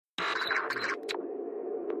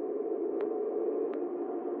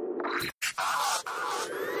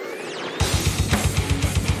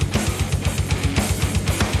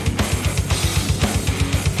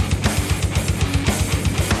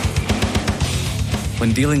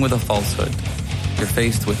When dealing with a falsehood, you're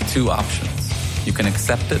faced with two options. You can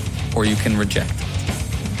accept it or you can reject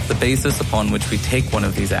it. The basis upon which we take one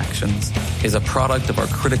of these actions is a product of our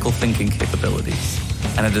critical thinking capabilities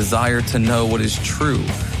and a desire to know what is true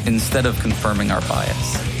instead of confirming our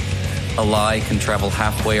bias. A lie can travel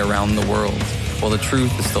halfway around the world while the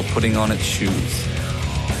truth is still putting on its shoes.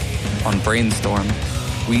 On Brainstorm,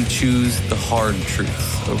 we choose the hard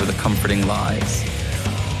truths over the comforting lies.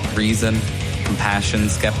 Reason, compassion,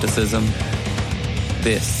 skepticism.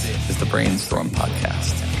 This is the Brainstorm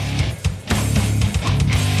Podcast.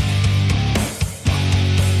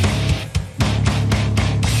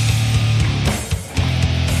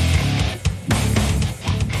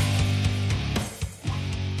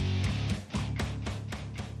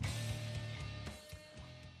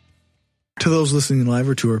 To those listening live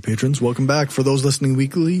or to our patrons, welcome back. For those listening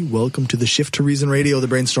weekly, welcome to the Shift to Reason Radio, the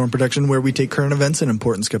Brainstorm production, where we take current events and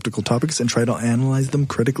important skeptical topics and try to analyze them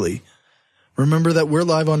critically. Remember that we're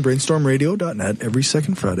live on brainstormradio.net every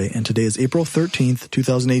second Friday, and today is April 13th,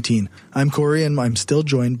 2018. I'm Cory, and I'm still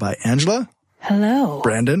joined by Angela. Hello.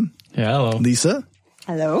 Brandon. Yeah, hello. Lisa.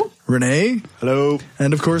 Hello. Rene. Hello.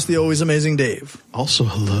 And, of course, the always amazing Dave. Also,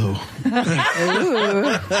 hello.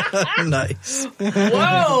 Nice.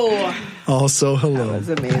 Whoa. Also, hello. That was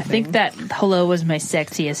amazing. I think that hello was my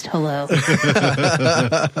sexiest hello.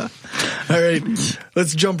 All right.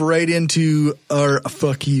 Let's jump right into our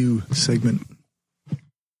Fuck You segment.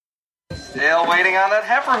 Still waiting on that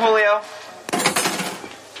heifer, Julio.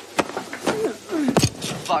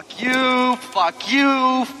 Fuck you, fuck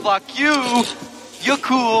you, fuck you. You're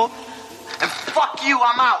cool. And fuck you,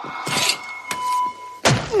 I'm out.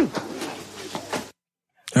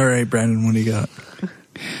 All right, Brandon, what do you got?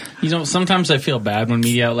 You know, sometimes I feel bad when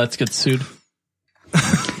media outlets get sued.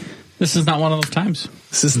 This is not one of those times.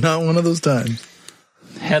 This is not one of those times.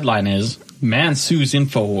 Headline is, man sues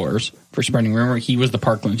InfoWars for spreading rumor he was the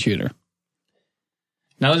Parkland shooter.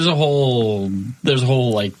 Now there's a whole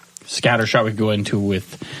like scattershot we could go into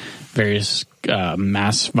with various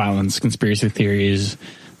mass violence conspiracy theories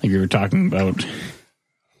like we were talking about.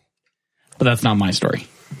 But that's not my story.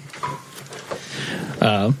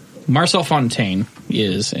 Marcel Fontaine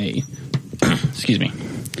is excuse me.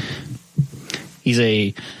 He's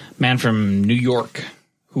a man from New York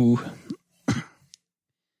who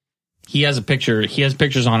he has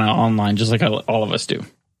pictures online just like all of us do.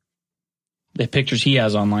 The pictures he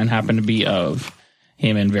has online happen to be of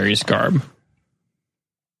him in various garb.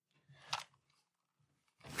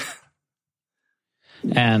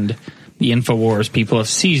 And the InfoWars people have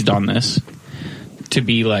seized on this to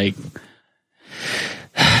be like,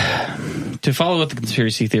 to follow with the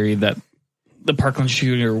conspiracy theory that the Parkland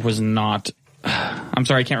shooter was not, I'm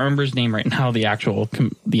sorry, I can't remember his name right now, the actual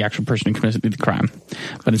person who committed the crime.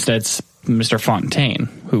 But instead it's Mr. Fontaine,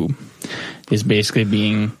 who is basically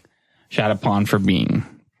being shat upon for being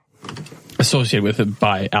associated with it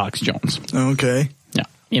by Alex Jones. Okay. Yeah.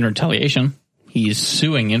 In retaliation, he's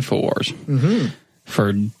suing InfoWars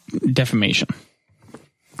for defamation.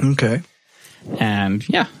 Okay. And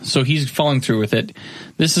yeah, so he's following through with it.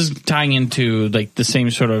 This is tying into like the same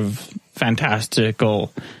sort of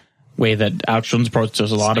fantastical way that Alex Jones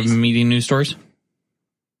approaches a lot of media news stories.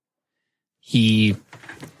 He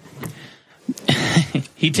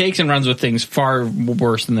takes and runs with things far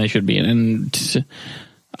worse than they should be. And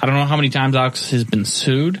I don't know how many times Alex has been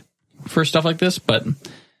sued for stuff like this, but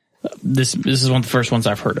this is one of the first ones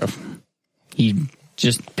I've heard of. He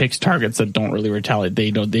just picks targets that don't really retaliate.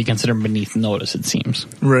 They consider him beneath notice, it seems.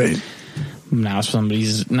 Right. Now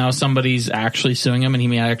somebody's actually suing him, and he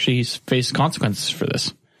may actually face consequences for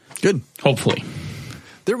this. Good. Hopefully.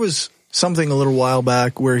 There was something a little while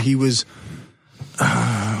back where he was,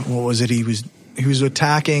 what was it? He was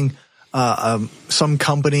attacking some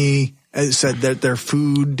company. It said that their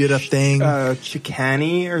food did a thing.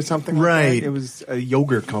 Chicani or something like right. that. It was a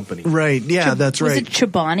yogurt company. Right, yeah, that's right. Was it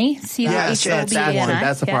Chobani? Yes,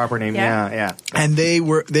 that's the proper name. Yeah. And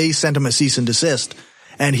they sent him a cease and desist,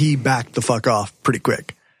 and he backed the fuck off pretty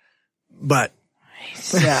quick. But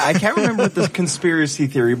yeah, I can't remember what the conspiracy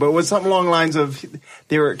theory, but it was something along the lines of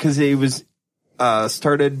because he was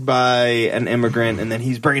started by an immigrant, and then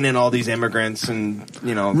he's bringing in all these immigrants, and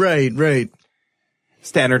right.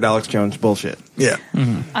 Standard Alex Jones bullshit. Yeah.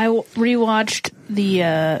 Mm-hmm. I rewatched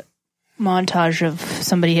the montage of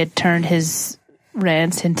somebody had turned his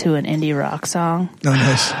rants into an indie rock song. Oh,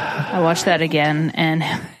 nice. I watched that again, and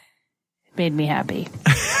it made me happy.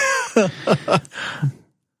 I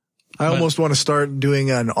almost want to start doing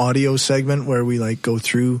an audio segment where we like go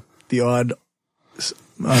through the odd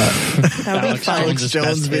That would be Alex fun. Alex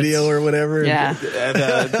Jones video or whatever. Yeah.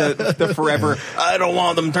 The forever, I don't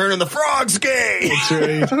want them turning the frogs gay. That's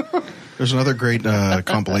right. There's another great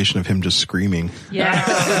compilation of him just screaming. Yeah.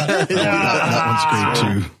 That one's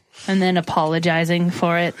great too. And then apologizing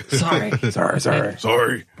for it. Sorry.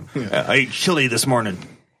 I ate chili this morning.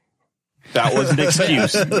 That was an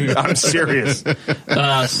excuse. I'm serious.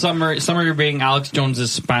 Summary being Alex Jones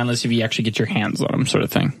is spineless if you actually get your hands on him, sort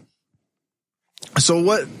of thing.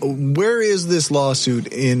 So where is this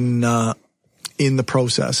lawsuit in the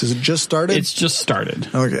process? Is it just started? It's just started.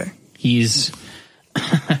 Okay. He's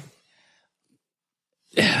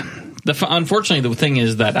unfortunately, the thing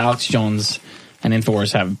is that Alex Jones and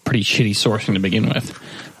InfoWars have pretty shitty sourcing to begin with.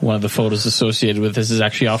 One of the photos associated with this is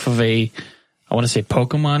actually off of I want to say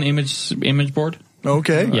Pokemon image board.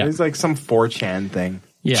 Okay. Yeah. It's like some 4chan thing.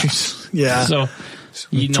 Yeah. Jeez. Yeah. So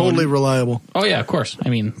totally reliable. Oh yeah, of course. I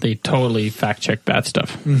mean, they totally fact check that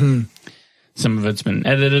stuff. Mm-hmm. Some of it's been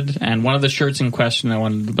edited, and one of the shirts in question, I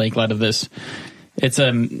wanted to make light of this. It's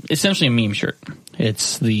essentially a meme shirt.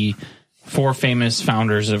 It's the 4 famous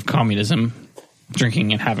founders of communism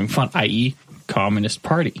drinking and having fun, i.e., Communist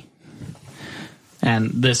Party. And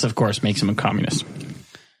this, of course, makes him a communist.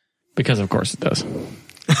 Because, of course, it does.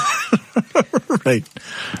 Right.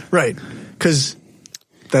 Because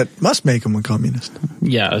that must make him a communist.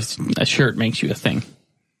 Yeah, a shirt makes you a thing.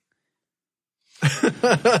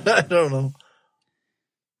 I don't know.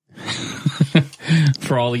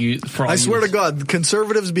 I swear to God,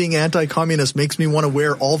 conservatives being anti-communist makes me want to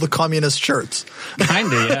wear all the communist shirts.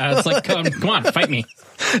 Kinda, yeah. It's like, come on, fight me.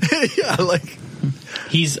 Yeah, like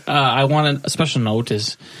I want a special note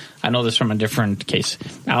is, I know this from a different case.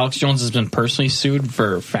 Alex Jones has been personally sued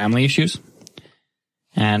for family issues,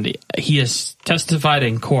 and he has testified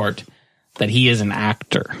in court that he is an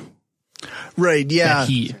actor. Right? Yeah.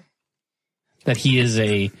 That he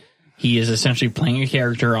is essentially playing a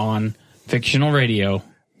character on fictional radio.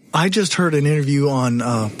 I just heard an interview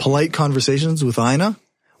on Polite Conversations with Ina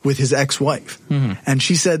with his ex-wife. Mm-hmm. And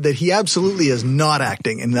she said that he absolutely is not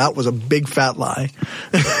acting, and that was a big fat lie.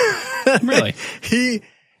 Really? He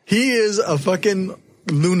is a fucking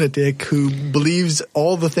lunatic who believes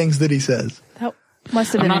all the things that he says. That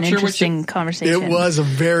must have been an interesting conversation. It was a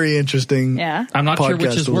very interesting I'm not sure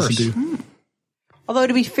which is worse. Although,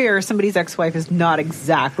 to be fair, somebody's ex-wife is not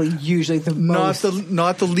exactly usually the most...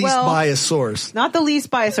 Not the least biased source. Not the least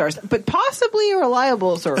biased source, but possibly a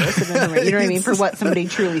reliable source. You know what I mean? For what somebody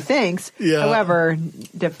truly thinks. Yeah. However,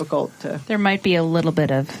 difficult to... There might be a little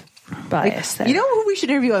bit of bias there. You know who we should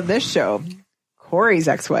interview on this show? Cory's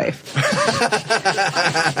ex-wife.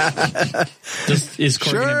 Is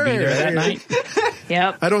Cory going to be there that night?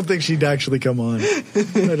 Yep. I don't think she'd actually come on.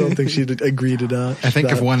 I don't think she'd agree to that. I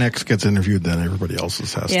think if one ex gets interviewed, then everybody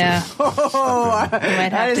else's has to. Yeah. Oh,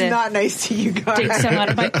 that is not nice to you guys. Dig some out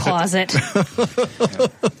of my closet.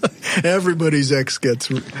 Everybody's ex gets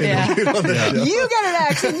interviewed on the show. You get an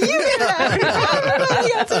ex, and you get an ex. Everybody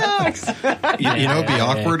gets an ex. You know, it'd be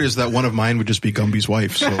awkward is that one of mine would just be Gumby's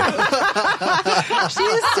wife. So. She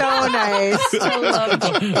is so nice.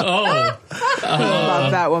 I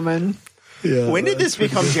love that woman. Yeah, when did this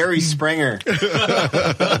become Jerry Springer?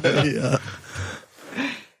 Yeah.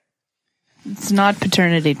 It's not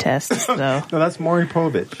paternity tests, though. No, that's Maury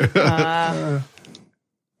Povich.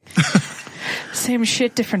 Same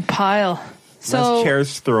shit, different pile. So less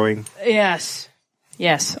chairs throwing. Yes,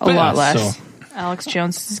 a lot less. So, Alex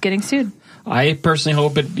Jones is getting sued. I personally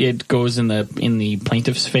hope it goes in the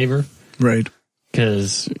plaintiff's favor. Right.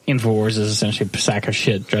 Because InfoWars is essentially a sack of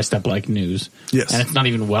shit dressed up like news. Yes. And it's not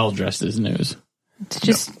even well dressed as news.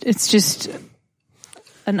 It's just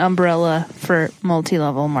an umbrella for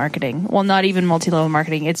multi-level marketing. Well, not even multi-level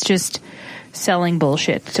marketing. It's just selling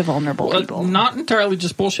bullshit to vulnerable people. Not entirely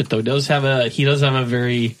just bullshit, though. He does have a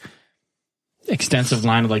very extensive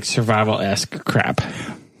line of like survival-esque crap.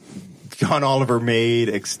 John Oliver made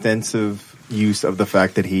extensive use of the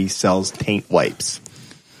fact that he sells taint wipes.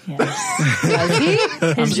 Yes. Does he?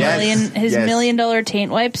 His $1 million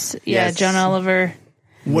taint wipes? Yeah, yes. John Oliver.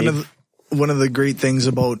 One of the great things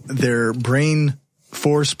about their Brain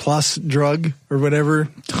Force Plus drug or whatever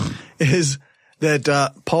is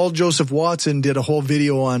that Paul Joseph Watson did a whole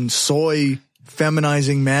video on soy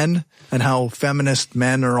feminizing men and how feminist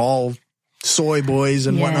men are all soy boys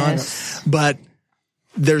and whatnot. But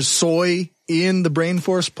there's soy in the Brain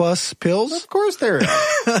Force Plus pills. Of course there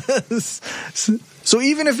is. So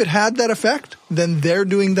even if it had that effect, then they're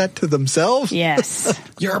doing that to themselves? Yes.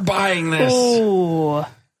 You're buying this. Oh.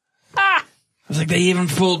 I was like, they even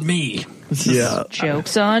fooled me.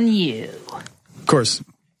 Joke's on you. Of course,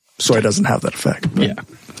 soy doesn't have that effect. Yeah.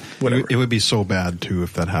 whatever. It would be so bad too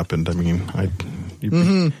if that happened. I mean,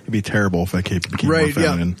 it'd be terrible if that became more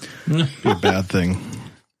feminine. It'd be a bad thing.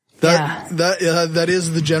 That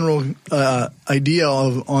is the general idea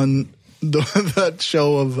on that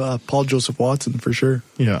show of Paul Joseph Watson, for sure.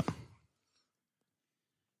 Yeah.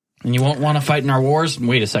 And you won't want to fight in our wars?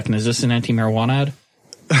 Wait a second, is this an anti-marijuana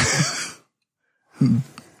ad?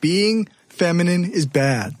 Being feminine is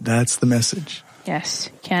bad. That's the message.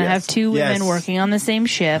 Yes. Can't have two women working on the same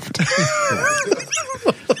shift.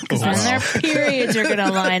 Because then their periods are going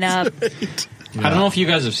to line up. I don't know if you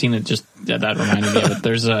guys have seen it. Just that reminded me of it.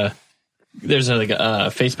 There's a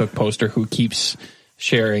Facebook poster who keeps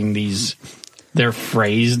sharing these. They're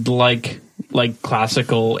phrased like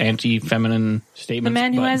classical anti-feminine statements. The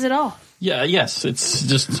man who has it all. Yeah. Yes. It's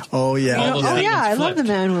just. Oh yeah. I love the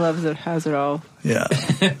man who has it all. Yeah.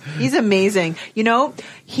 He's amazing. You know,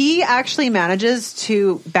 he actually manages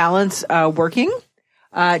to balance working,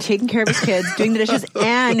 taking care of his kids, doing the dishes,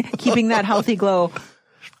 and keeping that healthy glow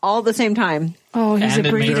all at the same time. Oh, he's a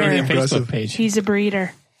breeder. A Facebook page. He's a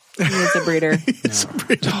breeder. He is a breeder. He's a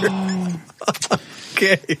breeder.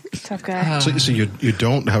 Okay. Tough guy. So you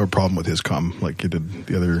don't have a problem with his cum like you did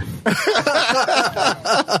the other.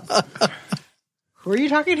 Who are you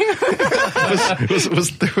talking to?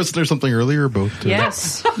 Was there something earlier about?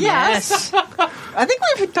 Yes. Yes. I think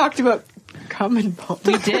we've talked about cum and pulp.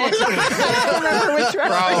 We did. I don't remember which one.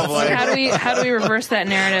 Probably. How do we reverse that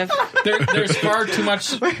narrative? There's far too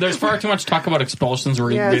much. There's far too much talk about expulsions.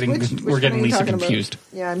 We're getting Lisa confused.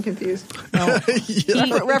 Yeah, I'm confused.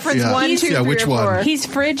 Reference 1, 2, 3, which or one? 4. He's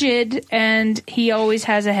frigid and he always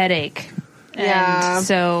has a headache. Yeah. And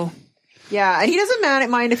so. Yeah, and he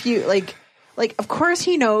doesn't mind if you like, of course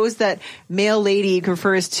he knows that male lady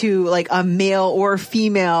refers to like a male or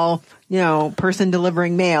female, person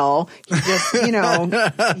delivering mail. He just, male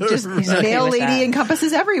lady that.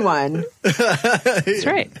 encompasses everyone. That's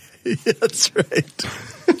right. Yeah, that's right.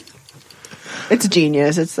 It's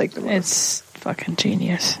genius. It's like the most. It's fucking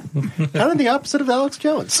genius. Kind of the opposite of Alex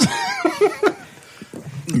Jones.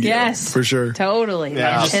 Yes. For sure. Totally.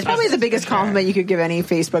 Yeah. It's probably the biggest compliment you could give any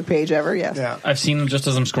Facebook page ever. Yes. Yeah. I've seen them just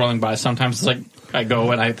as I'm scrolling by. Sometimes it's like I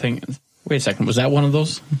go and I think, wait a second, was that one of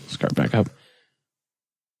those? Start back up.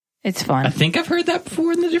 It's fun. I think I've heard that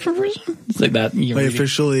before in the different version. It's like that. I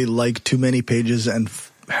officially like too many pages and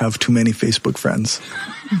have too many Facebook friends.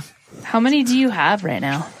 How many do you have right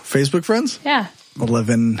now? Facebook friends? Yeah.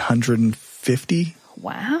 1,150.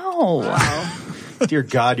 Wow. Dear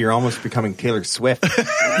God, you're almost becoming Taylor Swift.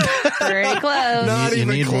 Very close. You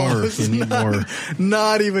need close. more. You need more.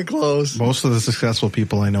 Not even close. Most of the successful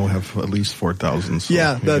people I know have at least 4,000. So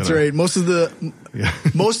yeah, that's right. Most of the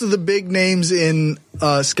big names in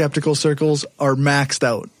skeptical circles are maxed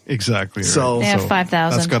out. Exactly. Right. So They have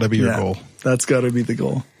 5,000. That's got to be your goal. That's got to be the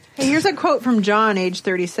goal. Hey, here's a quote from John, age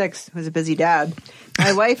 36, who's a busy dad.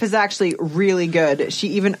 My wife is actually really good. She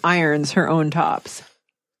even irons her own tops.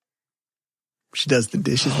 She does the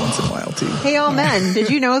dishes once in a while, too. Hey, all men, did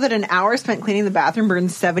you know that an hour spent cleaning the bathroom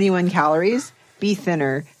burns 71 calories? Be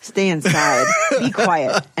thinner, stay inside, be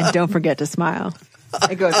quiet, and don't forget to smile.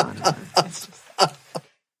 It goes on.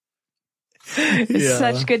 It's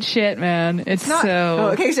such good shit, man. It's not,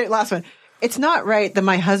 okay, so last one. It's not right that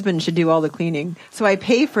my husband should do all the cleaning, so I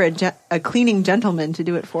pay for a cleaning gentleman to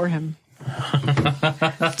do it for him.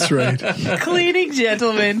 That's right. Cleaning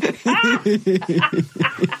gentleman.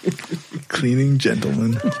 Cleaning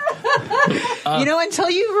gentleman.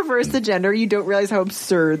 Until you reverse the gender, you don't realize how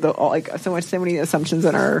absurd so many assumptions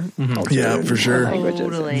in our culture. Yeah, for sure.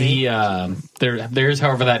 Totally. There's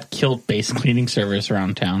however that kilt-based cleaning service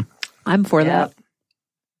around town. I'm for that.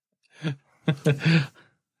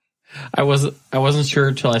 I wasn't sure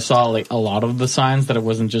until I saw a lot of the signs that it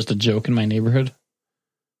wasn't just a joke in my neighborhood.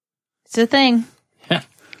 It's a thing. Yeah.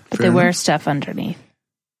 But they wear stuff underneath.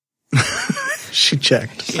 She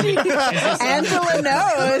checked. Angela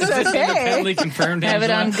knows. Okay. Confirmed. I have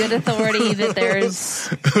it on good authority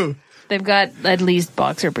that they've got at least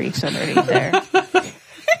boxer briefs underneath there.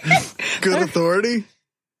 Good authority?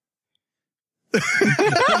 They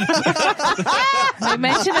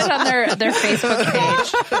mentioned it on their Facebook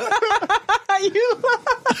page.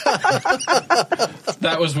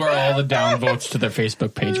 That was where all the downvotes to their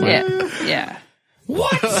Facebook page went. Yeah.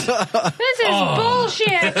 What? This is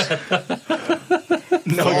bullshit.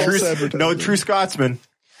 No true Scotsman.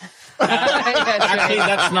 Actually,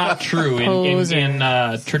 that's not true.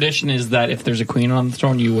 In tradition is that if there's a queen on the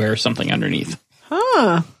throne, you wear something underneath.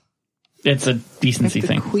 Huh. It's a decency if the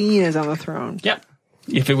thing. Queen is on the throne. Yep.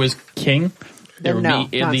 If it was king, the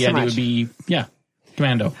idea would be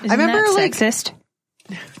commando. Isn't that sexist?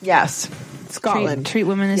 Yes. Scotland. Treat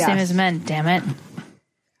women the same as men. Damn it.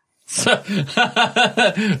 So,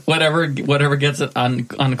 whatever gets it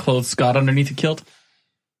unclothed Scott underneath the kilt.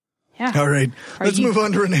 Yeah. All right. Let's move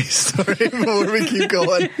on to Renee's story before we keep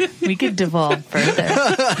going. We could devolve further.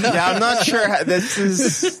 Yeah, I'm not sure how, this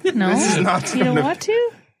is not You don't want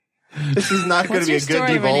to? This is not going to be a good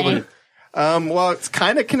story, devolving. Well, it's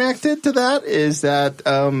kind of connected to that. Is that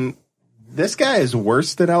this guy is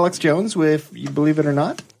worse than Alex Jones? If you believe it or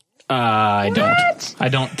not, I don't. I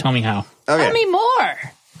don't. Tell me how. Okay. Tell me more.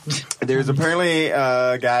 There's apparently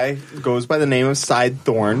a guy who goes by the name of Side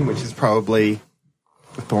Thorn, which is probably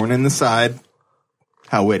the thorn in the side.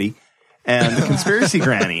 How witty. And the conspiracy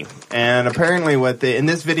granny. And apparently in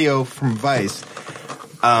this video from Vice,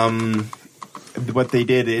 what they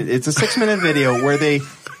did, it's a 6-minute video where they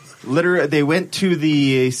went to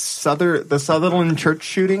the Sutherland church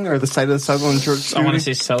shooting, or the site of the Sutherland church shooting. I want to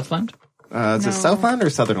say Southland. Is it Southland or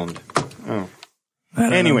Sutherland? Oh.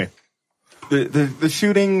 Anyway, the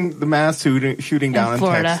shooting, the mass shooting down in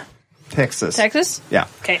Florida. Texas. Texas? Yeah.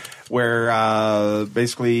 Okay. Where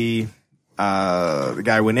basically the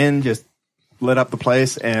guy went in, just lit up the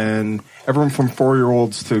place, and everyone from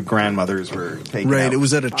 4-year-olds to grandmothers were taken out. It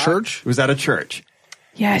was at a church? It was at a church.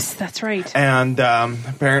 Yes, that's right. And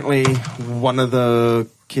apparently one of the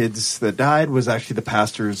kids that died was actually the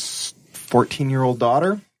pastor's 14-year-old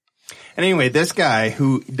daughter. And anyway, this guy,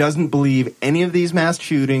 who doesn't believe any of these mass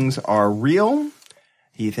shootings are real,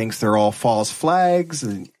 he thinks they're all false flags,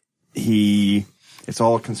 and it's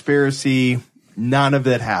all a conspiracy, none of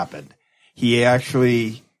it happened. He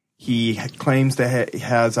claims that he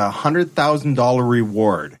has a $100,000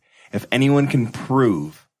 reward if anyone can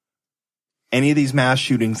prove any of these mass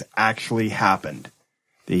shootings actually happened.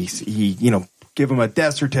 He give him a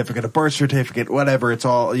death certificate, a birth certificate, whatever. It's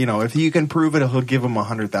all, if you can prove it, he'll give him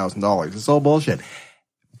 $100,000. It's all bullshit.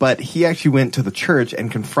 But he actually went to the church and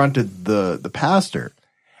confronted the pastor,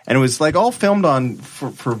 and it was like all filmed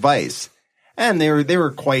for Vice. And they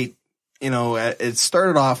were quite, it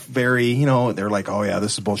started off very, they're like, oh yeah,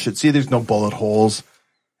 this is bullshit. See, there's no bullet holes.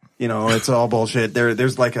 It's all bullshit.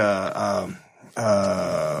 There's like a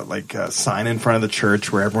sign in front of the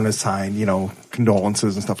church where everyone has signed,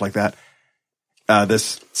 condolences and stuff like that.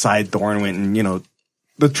 This Side Thorn went and,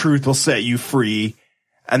 the truth will set you free.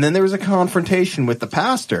 And then there was a confrontation with the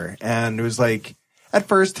pastor, and it was like, at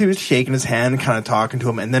first he was shaking his hand and kind of talking to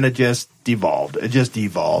him, and then it just devolved. There's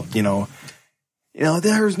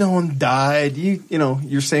no one died.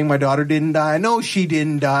 You're saying my daughter didn't die. No, she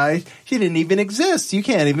didn't die. She didn't even exist. You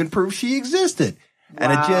can't even prove she existed. Wow.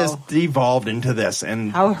 And it just devolved into this.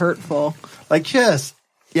 And how hurtful. Just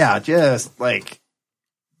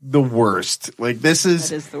the worst. That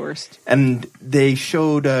is the worst. And they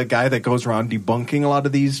showed a guy that goes around debunking a lot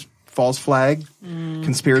of these false flag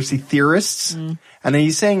conspiracy theorists. And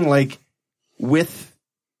he's saying with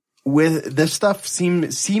this stuff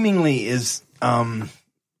seemingly is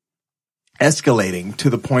escalating to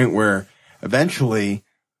the point where eventually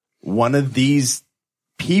one of these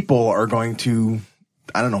people are going to,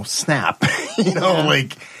 snap.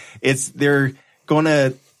 They're going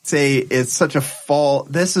to say it's such a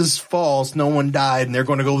this is false, no one died, and they're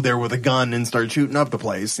going to go there with a gun and start shooting up the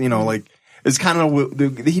place. It's kind of,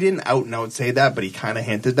 he didn't out and out say that, but he kind of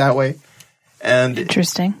hinted that way. And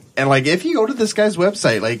interesting. And if you go to this guy's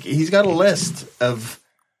website, he's got a list of,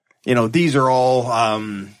 these are all,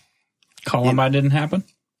 Columbine didn't happen?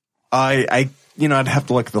 I'd have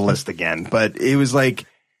to look at the list again, but it was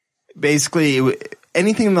basically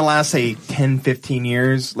anything in the last, say, 10, 15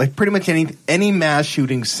 years, pretty much any mass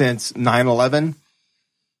shooting since 9/11,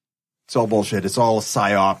 it's all bullshit. It's all a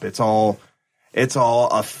psyop. It's all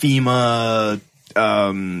a FEMA,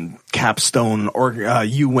 capstone or,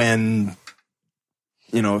 UN,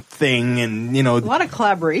 thing. And, a lot of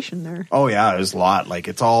collaboration there. Oh yeah, there's a lot.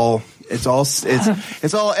 It's all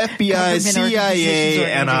FBI,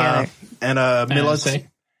 CIA, and a military.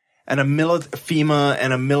 And FEMA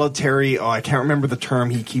and a military. Oh, I can't remember the term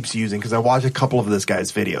he keeps using because I watched a couple of this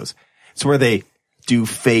guy's videos. It's where they do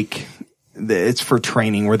fake. It's for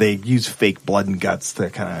training where they use fake blood and guts to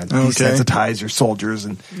kind of desensitize your soldiers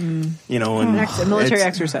and military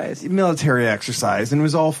exercise. Military exercise, and it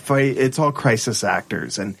was all fight. It's all crisis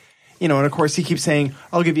actors, and and of course he keeps saying,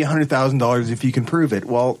 "I'll give you $100,000 if you can prove it."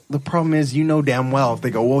 Well, the problem is, damn well if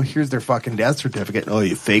they go, "Well, here's their fucking death certificate." Oh,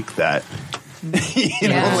 you fake that. That's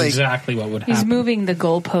exactly what would happen. He's moving the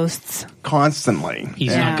goalposts constantly.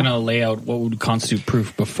 He's not going to lay out what would constitute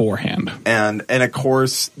proof beforehand. And of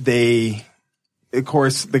course the guy,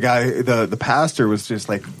 the pastor was just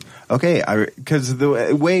like, okay, because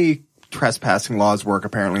the way trespassing laws work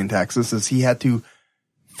apparently in Texas is he had to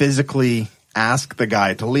physically ask the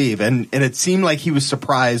guy to leave. And it seemed like he was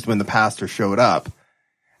surprised when the pastor showed up.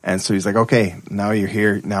 And so he's like, okay, now you're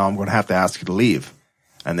here. Now I'm going to have to ask you to leave.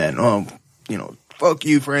 And then, fuck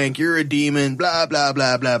you, Frank. You're a demon, blah, blah,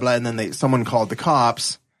 blah, blah, blah. And then someone called the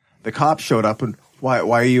cops. The cops showed up and, why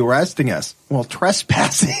are you arresting us? Well,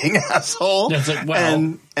 trespassing, asshole. That's like, wow.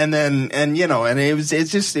 And it was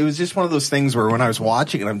just one of those things where when I was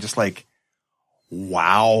watching it, I'm just like,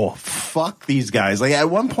 wow, fuck these guys. Like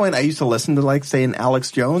at one point I used to listen to like saying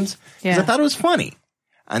Alex Jones because I thought it was funny.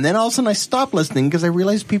 And then all of a sudden I stopped listening because I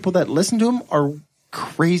realized people that listen to him are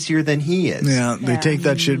crazier than he is. Yeah, they take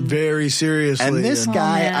that shit very seriously. And this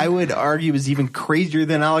guy, I would argue, is even crazier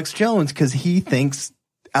than Alex Jones because he thinks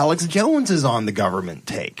Alex Jones is on the government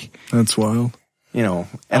take. That's wild. And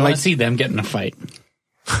I want to see them get in a fight.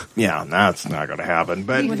 Yeah, that's not going to happen.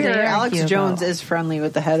 But To be fair, Alex Jones is friendly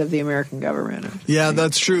with the head of the American government. Yeah,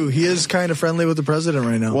 that's true. He is kind of friendly with the president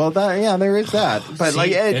right now. Well, there is that. But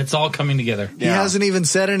See, it's all coming together. He hasn't even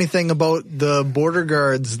said anything about the border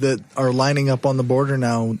guards that are lining up on the border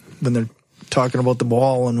now when they're talking about the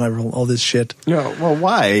wall and all this shit. Yeah, well,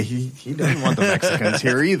 why? He doesn't want the Mexicans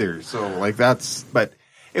here either. So, but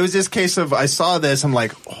it was this case of, I saw this, I'm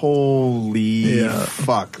like, holy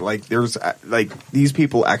fuck. Like, there's, these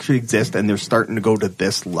people actually exist and they're starting to go to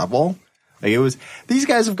this level. Like, these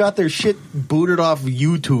guys have got their shit booted off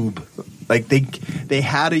YouTube. Like, they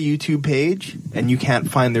had a YouTube page and you can't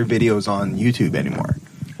find their videos on YouTube anymore.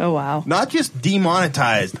 Oh, wow. Not just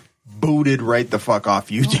demonetized, booted right the fuck off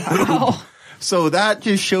YouTube. Wow. So that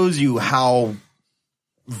just shows you how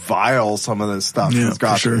vile some of this stuff has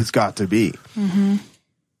got to be. Mm-hmm.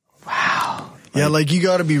 Wow. Yeah, like you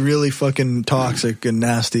got to be really fucking toxic and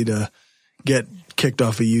nasty to get kicked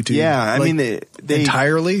off of YouTube. Yeah, I mean they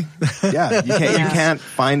entirely. Yeah, you can't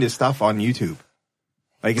find his stuff on YouTube.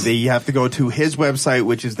 Like you have to go to his website,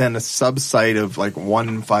 which is then a sub-site of like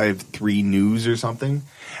 153 News or something.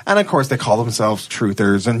 And of course, they call themselves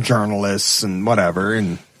truthers and journalists and whatever.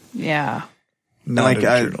 And yeah, not a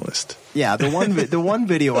journalist. The one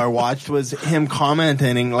video I watched was him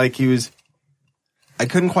commenting like he was. I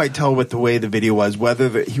couldn't quite tell what the way the video was,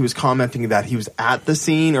 whether he was commenting that he was at the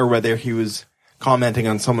scene or whether he was commenting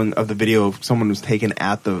on someone was taken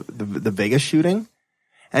at the Vegas shooting.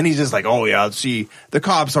 And he's just like, oh yeah, see, the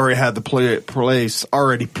cops already had the place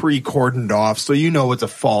already pre-cordoned off, so it's a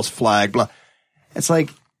false flag, blah. It's like,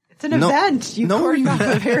 it's an event. You cordoned off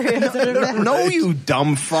a area. It's an event. No, you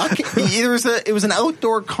dumb fuck. It was an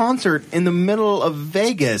outdoor concert in the middle of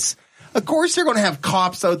Vegas. Of course they're going to have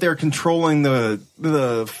cops out there controlling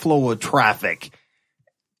the flow of traffic.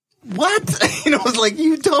 What? It's like,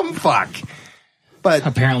 you dumb fuck. But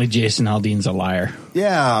apparently Jason Aldean's a liar.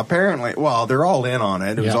 Yeah, apparently. Well, they're all in on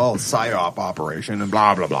it. It was all a psyop operation and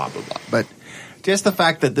blah, blah, blah, blah, blah. But just the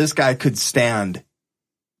fact that this guy could stand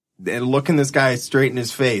and look in this guy straight in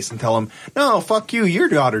his face and tell him, no, fuck you, your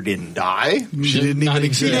daughter didn't die. She didn't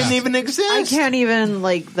even exist. I can't even,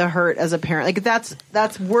 the hurt as a parent. Like,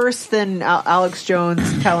 that's worse than Alex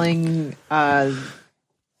Jones telling the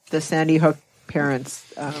Sandy Hook parents.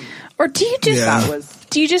 Or do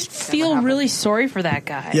you just feel really sorry for that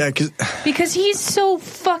guy? Yeah, because he's so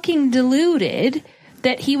fucking deluded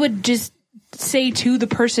that he would just say to the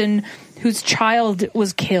person whose child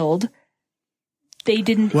was killed, they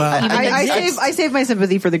didn't even exist. I save my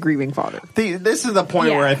sympathy for the grieving father. This is the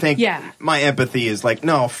point where I think my empathy is like,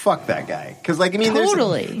 no, fuck that guy. Because,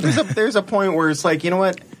 totally. there's a point where it's like, you know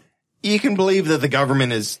what? You can believe that the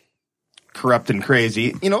government is corrupt and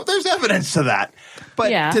crazy. There's evidence to that.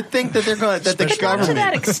 But to think that they're going that the government, not to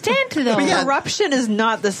that extent, though. Corruption is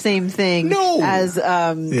not the same thing as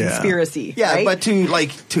conspiracy. Yeah, right? but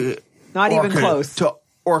to not even close to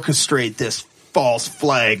orchestrate this false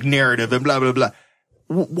flag narrative and blah blah blah.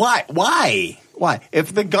 Why?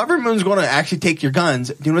 If the government's going to actually take your guns,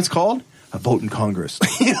 do you know what it's called? A vote in Congress.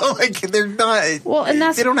 They're not. Well, and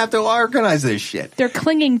they don't have to organize this shit. They're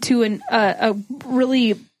clinging to a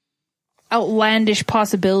really outlandish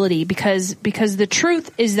possibility because the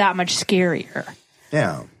truth is that much scarier.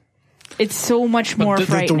 Yeah, it's so much more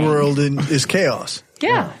frightening. The world is chaos.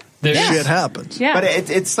 Yeah, shit happens. Yeah, but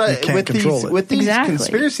it's with these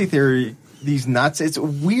conspiracy theory, these nuts. It's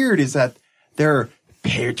weird is that they're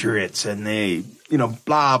patriots and they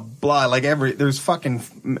blah blah there's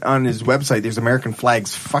fucking on his website. There's American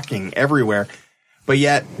flags fucking everywhere, but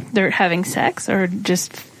yet they're having sex or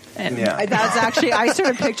just. That's actually, I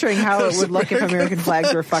started picturing how it would look if American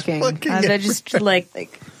flags were fucking. They're just they're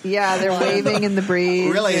waving in the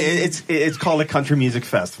breeze. Really, it's called a country music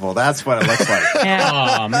festival. That's what it looks like.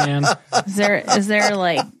 Yeah. Oh man,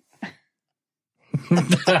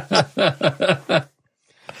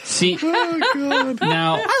 See, Oh, God.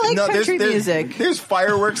 now I like country music. There's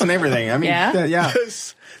fireworks and everything. I mean, Yeah?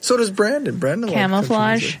 So does Brandon. Brandon likes country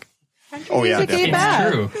Camouflage. music. Oh, yeah, Music ain't definitely.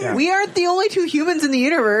 bad. It's true. We aren't the only two humans in the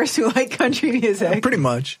universe who like country music. Pretty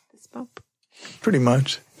much. Pretty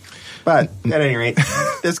much. But at any rate,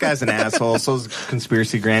 this guy's an asshole. So's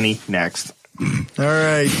Conspiracy Granny. Next. All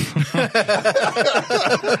right.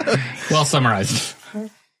 well summarized.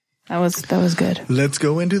 That was good. Let's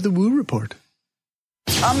go into the Woo Report.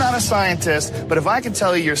 I'm not a scientist, but if I can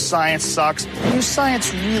tell you your science sucks, then your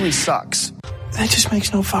science really sucks. That just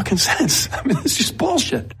makes no fucking sense. I mean, it's just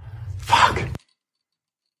bullshit. Fuck.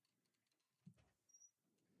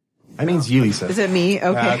 That means you, Lisa. Is it me?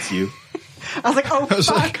 Okay. That's you. I was like, oh,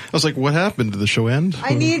 fuck. I was like, what happened? Did the show end?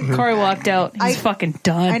 I need Corey walked out. He's fucking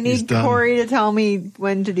done. I need done. Cory to tell me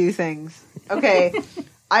when to do things. Okay.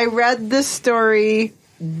 I read this story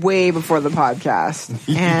way before the podcast,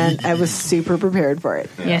 and I was super prepared for it.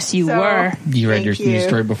 Yes, you So- were. You read your Thank news you.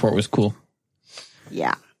 story before it was cool.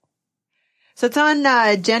 Yeah. So it's on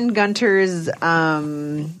Jen Gunter's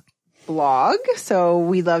blog. So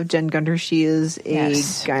we love Jen Gunter. She is a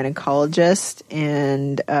gynecologist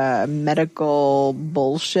and medical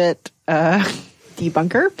bullshit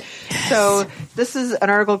debunker. So this is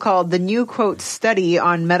an article called "The New Quote Study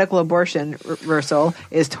on Medical Abortion Reversal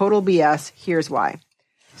is Total BS. Here's Why."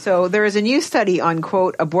 So there is a new study on,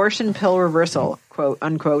 quote, abortion pill reversal, quote,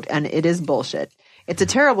 unquote, and it is bullshit. It's a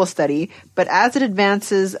terrible study, but as it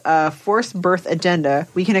advances a forced birth agenda,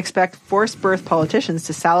 we can expect forced birth politicians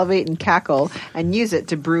to salivate and cackle and use it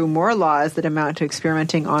to brew more laws that amount to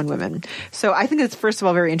experimenting on women. So I think it's, first of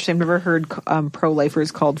all, very interesting. I've never heard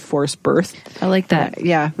pro-lifers called forced birth. I like that.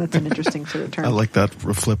 Yeah, that's an interesting sort of term. I like that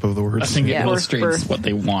flip of the words. I think it Yeah. illustrates Forced birth. what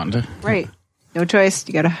they want. Right. No choice.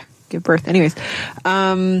 You gotta give birth. Anyways.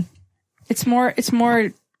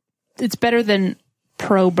 It's better than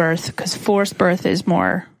pro-birth because forced birth is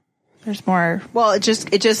more. There's more. Well, it just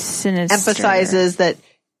Sinister. emphasizes that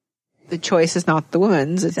the choice is not the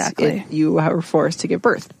woman's. It's Exactly. you are forced to give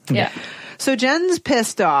birth. Yeah. So Jen's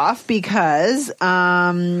pissed off because there's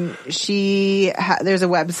a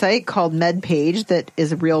website called MedPage that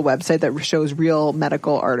is a real website that shows real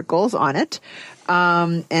medical articles on it.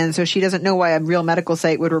 And so she doesn't know why a real medical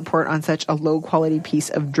site would report on such a low quality piece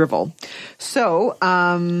of drivel. So,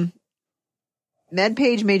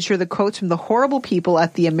 MedPage made sure the quotes from the horrible people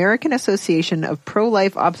at the American Association of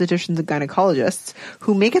Pro-Life Obstetricians and Gynecologists,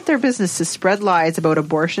 who make it their business to spread lies about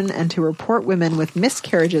abortion and to report women with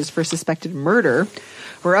miscarriages for suspected murder,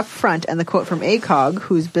 were up front, and the quote from ACOG,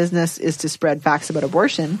 whose business is to spread facts about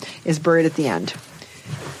abortion, is buried at the end.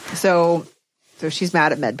 So she's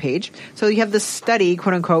mad at MedPage. So you have this study,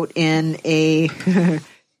 quote unquote, in a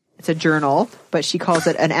it's a journal, but she calls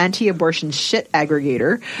it an anti-abortion shit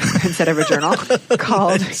aggregator instead of a journal,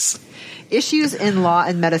 called Issues in Law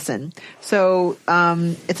and Medicine. So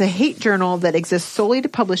it's a hate journal that exists solely to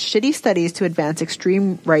publish shitty studies to advance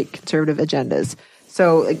extreme right conservative agendas.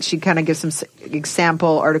 So like, she kind of gives some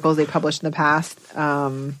example articles they published in the past.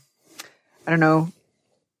 I don't know.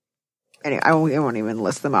 Anyway, I won't even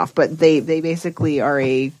list them off, but they basically are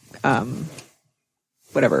a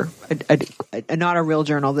not a real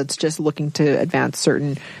journal that's just looking to advance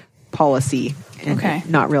certain policy and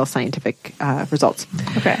not real scientific results.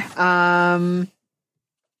 Okay.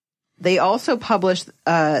 They also published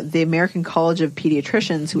the American College of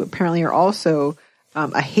Pediatricians, who apparently are also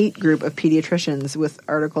a hate group of pediatricians, with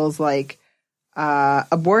articles like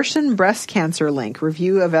abortion breast cancer link,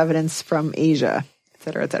 review of evidence from Asia, et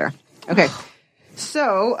cetera, et cetera. Okay.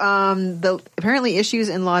 So, the apparently Issues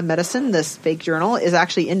in Law and Medicine, this fake journal, is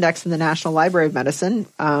actually indexed in the National Library of Medicine,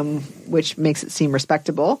 which makes it seem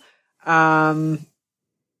respectable.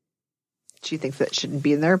 She thinks that it shouldn't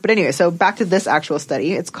be in there. But anyway, so back to this actual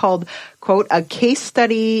study. It's called, quote, a case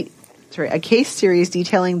series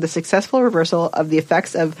detailing the successful reversal of the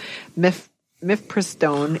effects of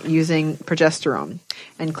mifepristone using progesterone,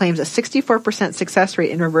 and claims a 64% success rate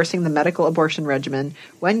in reversing the medical abortion regimen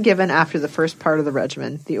when given after the first part of the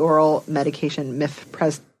regimen, the oral medication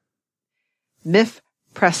mifepristone.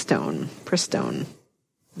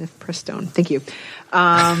 Thank you.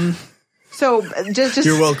 So just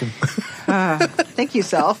You're welcome. thank you,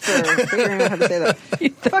 Self, for figuring out how to say that.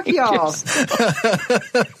 Fuck y'all.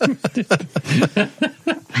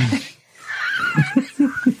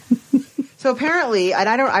 So apparently, and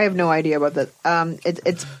I have no idea about that.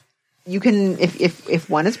 It's you can if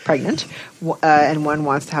one is pregnant and one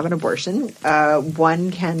wants to have an abortion,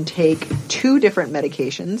 one can take two different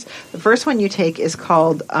medications. The first one you take is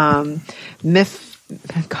called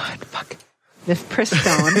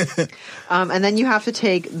mifepristone, and then you have to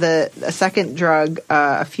take a second drug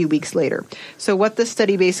a few weeks later. So what this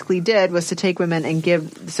study basically did was to take women and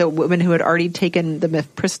women who had already taken the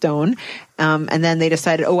mifepristone, and then they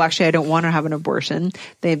decided, oh, actually, I don't want to have an abortion.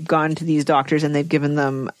 They've gone to these doctors and they've given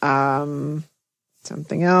them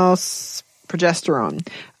something else, progesterone,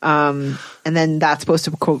 and then that's supposed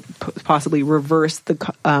to quote possibly reverse the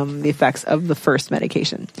effects of the first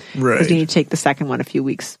medication, right? Because you need to take the second one a few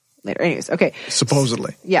weeks later. Anyways, okay.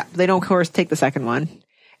 Supposedly. Yeah, they don't, of course, take the second one.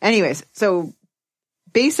 Anyways, so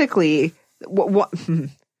basically,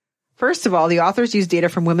 first of all, the authors used data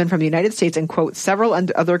from women from the United States and, quote, several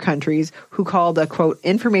other countries who called a, quote,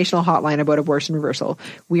 informational hotline about abortion reversal.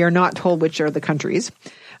 We are not told which are the countries.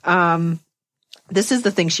 This is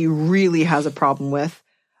the thing she really has a problem with.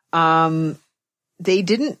 The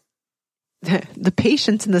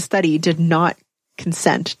patients in the study did not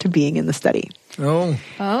consent to being in the study. Oh.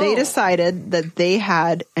 They decided that they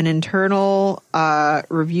had an internal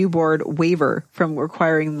review board waiver from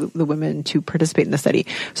requiring the women to participate in the study.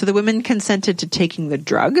 So the women consented to taking the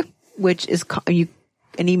drug, which is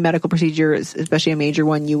any medical procedure, especially a major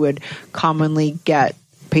one, you would commonly get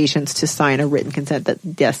patients to sign a written consent that,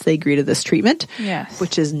 yes, they agree to this treatment. Yes.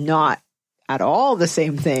 Which is not at all the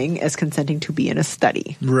same thing as consenting to be in a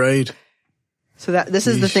study. Right. So this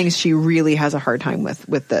is the thing she really has a hard time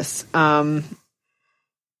with this. Now,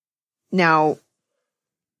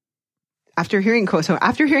 after hearing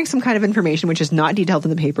some kind of information, which is not detailed in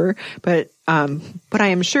the paper, but I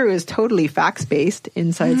am sure is totally facts based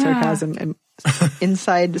inside sarcasm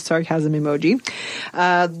emoji.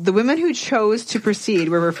 The women who chose to proceed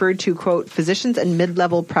were referred to, quote, physicians and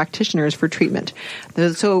mid-level practitioners for treatment.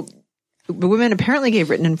 So the women apparently gave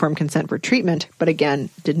written informed consent for treatment, but again,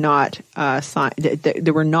 did not sign.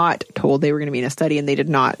 They were not told they were going to be in a study, and they did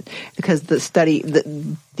not, because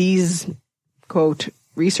these, quote,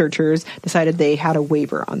 researchers decided they had a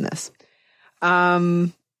waiver on this.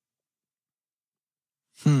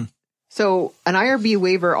 So an IRB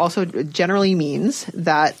waiver also generally means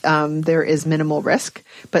that there is minimal risk.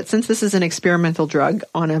 But since this is an experimental drug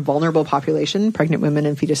on a vulnerable population, pregnant women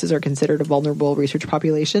and fetuses are considered a vulnerable research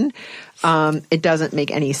population, it doesn't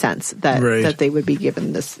make any sense that they would be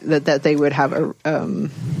given this, that they would have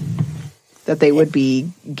that they would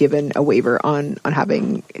be given a waiver on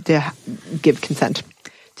having to give consent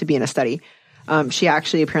to be in a study. She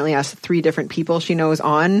actually apparently asked 3 different people she knows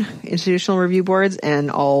on institutional review boards, and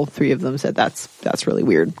all 3 of them said that's really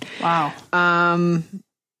weird. Wow.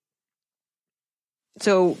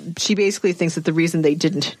 So she basically thinks that the reason they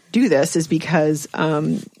didn't do this is because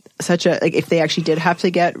if they actually did have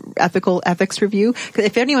to get ethics review, because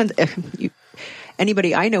if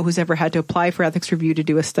anybody I know who's ever had to apply for ethics review to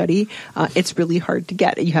do a study, it's really hard to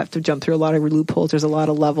get. You have to jump through a lot of loopholes. There's a lot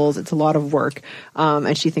of levels. It's a lot of work.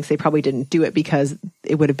 And she thinks they probably didn't do it because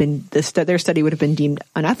it would have been their study would have been deemed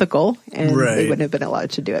unethical, and they wouldn't have been allowed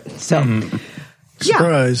to do it. So,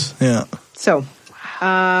 surprise. Yeah. So,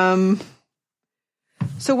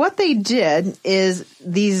 so what they did is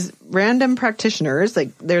these random practitioners,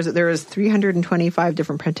 like there was 325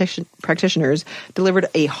 different practitioners, delivered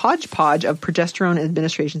a hodgepodge of progesterone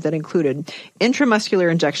administrations that included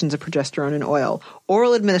intramuscular injections of progesterone and oil,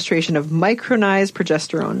 oral administration of micronized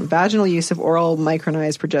progesterone, vaginal use of oral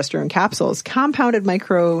micronized progesterone capsules, compounded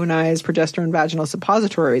micronized progesterone vaginal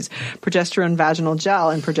suppositories, progesterone vaginal gel,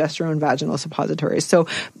 and progesterone vaginal suppositories. So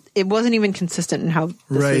it wasn't even consistent in how this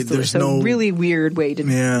was delivered. So really weird way to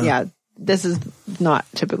this is not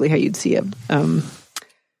typically how you'd see an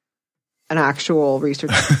actual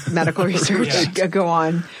research medical research go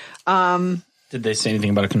on. Did they say anything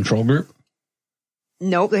about a control group?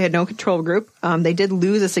 Nope, they had no control group. They did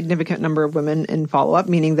lose a significant number of women in follow up,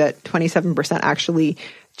 meaning that 27% actually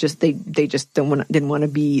they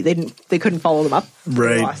couldn't follow them up.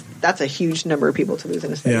 Right. That's a huge number of people to lose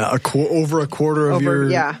in a study. Yeah, over a quarter of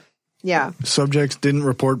your subjects didn't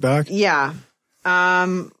report back. Yeah.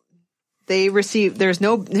 They received, there's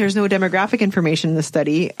no demographic information in the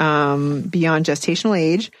study, beyond gestational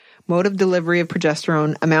age, mode of delivery of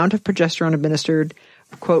progesterone, amount of progesterone administered,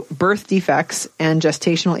 quote, birth defects, and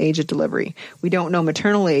gestational age of delivery. We don't know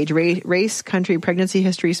maternal age, race, country, pregnancy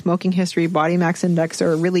history, smoking history, body mass index,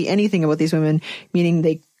 or really anything about these women, meaning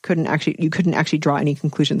you couldn't actually draw any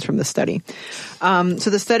conclusions from the study. So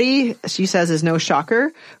the study, she says, is no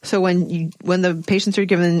shocker. So when the patients are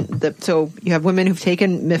given so you have women who've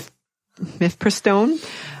taken mifepristone,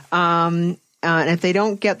 and if they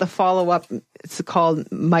don't get the follow-up, it's called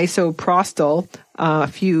misoprostol, a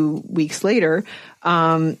few weeks later,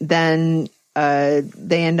 then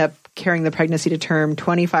they end up carrying the pregnancy to term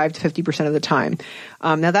 25 to 50% of the time.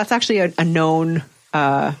 Now that's actually a known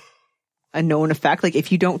effect. Like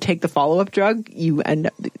if you don't take the follow-up drug, you end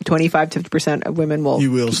up 25 to 50% of women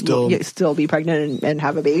will still be pregnant and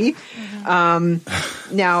have a baby.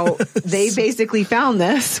 Now they basically found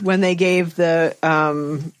this when they gave the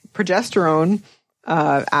progesterone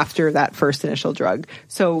after that first initial drug.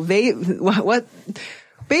 So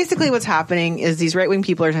what's happening is these right-wing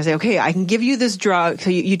people are going to say, okay, I can give you this drug. So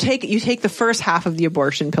you take the first half of the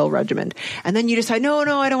abortion pill regimen, and then you decide, no,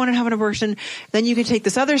 I don't want to have an abortion. Then you can take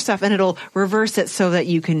this other stuff and it'll reverse it so that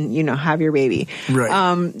you can, have your baby.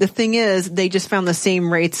 Right. The thing is, they just found the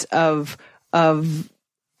same rates of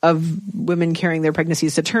women carrying their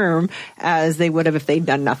pregnancies to term as they would have if they'd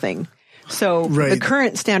done nothing. So the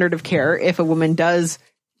current standard of care, if a woman does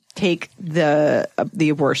take the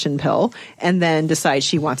abortion pill and then decide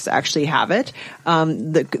she wants to actually have it,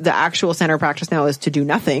 the actual standard practice now is to do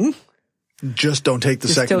nothing. Just don't take the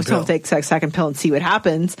second pill. Don't take the second pill and see what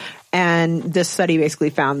happens. And this study basically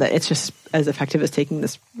found that it's just as effective as taking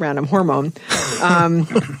this random hormone.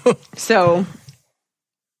 So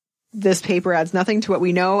this paper adds nothing to what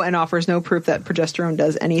we know and offers no proof that progesterone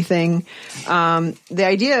does anything. The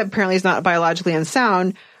idea apparently is not biologically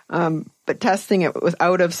unsound, but testing it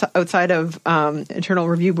outside of internal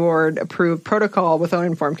review board approved protocol without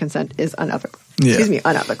informed consent is unethical. Yeah.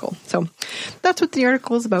 Unethical. So that's what the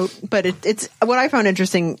article is about. But it's what I found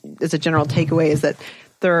interesting as a general takeaway is that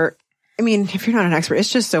if you're not an expert,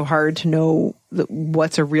 it's just so hard to know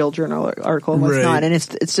what's a real journal article and what's not. And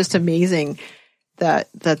it's just amazing that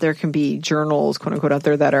there can be journals, quote unquote, out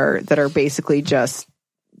there that are basically just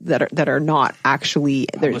that are not actually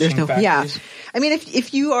there's no factories. I mean,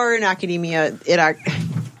 if you are in academia,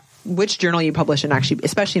 which journal you publish in, actually,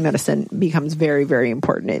 especially medicine, becomes very, very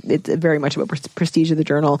important. It's very much about prestige of the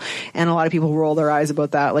journal, and a lot of people roll their eyes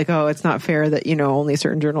about that, like, oh, it's not fair that only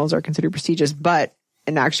certain journals are considered prestigious. But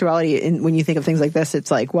in actuality, when you think of things like this,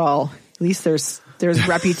 it's like, well, at least there's there's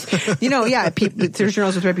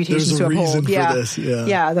journals with reputations to uphold.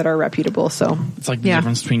 That are reputable. So it's like the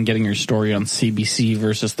difference between getting your story on CBC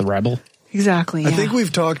versus the Rebel. Exactly. I think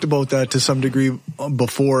we've talked about that to some degree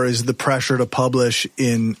before, is the pressure to publish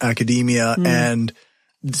in academia and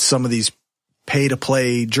some of these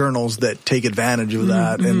pay-to-play journals that take advantage of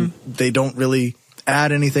that, and they don't really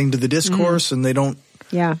add anything to the discourse, and they don't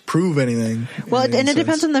prove anything. Well, and it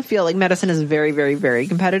depends on the field. Like medicine is very, very, very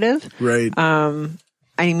competitive. Right.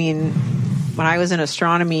 I mean, when I was in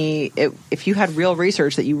astronomy, if you had real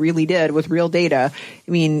research that you really did with real data,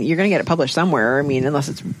 I mean, you're going to get it published somewhere. I mean, unless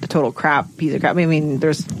it's a total piece of crap. I mean,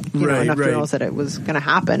 there's enough journals that it was going to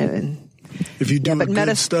happen. And if you do a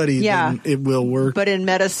good study, then it will work. But in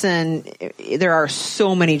medicine, there are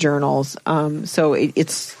so many journals. So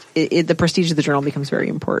the prestige of the journal becomes very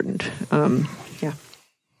important.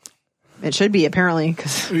 It should be, apparently.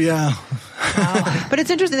 But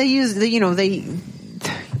it's interesting.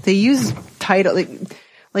 They use title,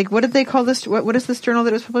 like what did they call this? What is this journal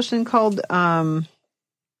that it was published in called?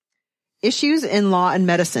 Issues in Law and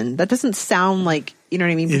Medicine. That doesn't sound like, you know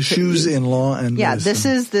what I mean? Issues in Law and Medicine. This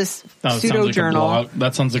is this pseudo journal.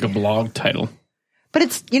 That sounds like a blog title. But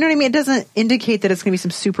it's, you know what I mean? It doesn't indicate that it's going to be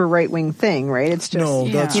some super right-wing thing, right? It's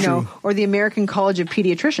just, that's true. Or the American College of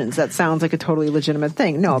Pediatricians. That sounds like a totally legitimate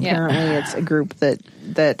thing. No, apparently it's a group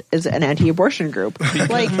that is an anti-abortion group.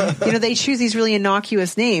 Like, they choose these really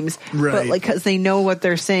innocuous names, but because they know what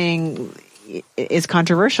they're saying is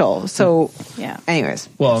controversial. So, anyways.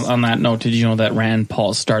 Well, on that note, did you know that Rand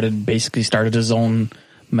Paul started his own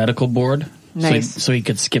medical board? Nice. So he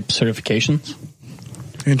could skip certifications?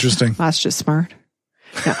 Interesting. That's just smart.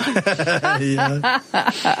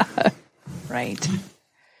 Right.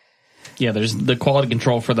 Yeah, there's the quality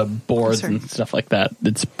control for the boards and stuff like that.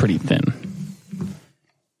 It's pretty thin.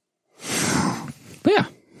 But yeah.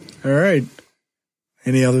 All right.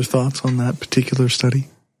 Any other thoughts on that particular study?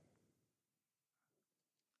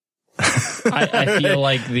 I feel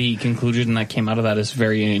like the conclusion that came out of that is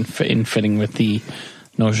very in fitting with the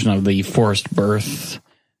notion of the forced birth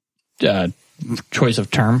choice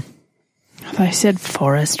of term. I said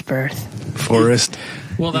forest birth. Forest.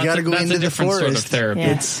 Well, you got to go into the forest. Sort of therapy.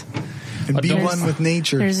 Yes. And be one with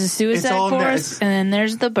nature. There's a suicide forest, and then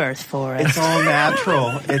there's the birth forest. It's all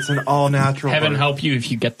natural. It's an all natural. Heaven help you if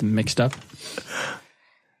you get them mixed up.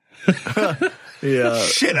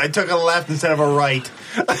 Shit, I took a left instead of a right.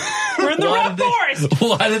 We're in the wrong forest.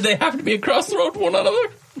 Why did they have to be across the road from one another?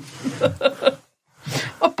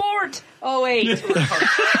 Abort! Oh, wait. Wait,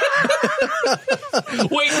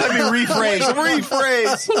 let me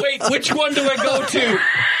rephrase. Wait, which one do I go to?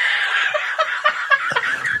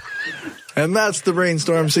 And that's the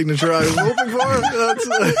brainstorm signature I was hoping for.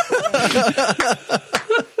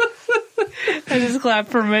 I just clapped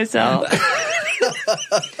for myself.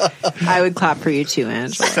 I would clap for you too,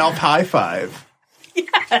 Angela. Self high five.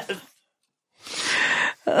 Yes.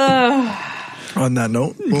 On that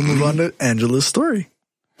note, we'll move on to Angela's story.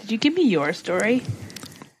 Did you give me your story?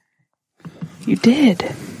 You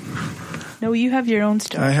did. No, you have your own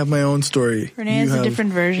story. I have my own story. Rene has a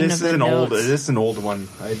different version This of is the notes. This is an old one.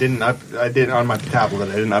 I did on my tablet.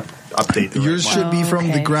 I didn't update the Yours right should be from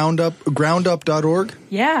the groundup.org?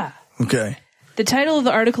 Yeah. Okay. The title of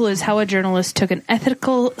the article is How a Journalist Took an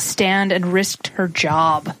Ethical Stand and Risked Her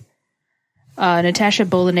Job. Natasha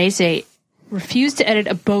Bolognese refused to edit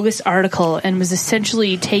a bogus article and was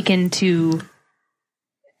essentially taken to...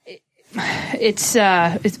 This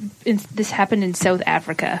happened in South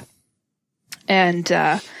Africa. And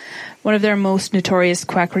one of their most notorious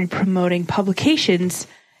quackery promoting publications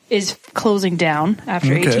is closing down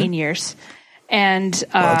after 18 years. And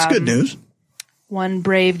that's good news. One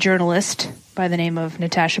brave journalist by the name of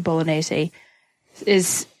Natasha Bolognese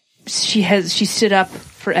she stood up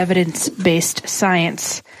for evidence-based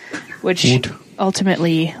science, which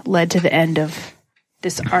ultimately led to the end of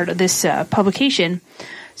this publication.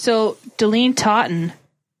 So Deline Totten,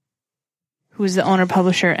 who is the owner,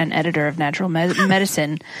 publisher, and editor of Natural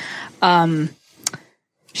Medicine,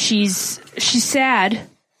 she's sad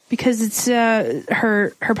because it's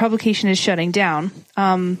her publication is shutting down.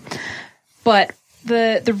 But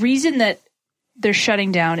the reason that they're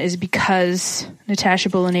shutting down is because Natasha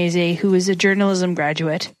Bolognese, who is a journalism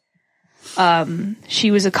graduate, she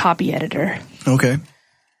was a copy editor. Okay.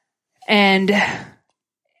 And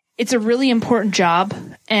it's a really important job,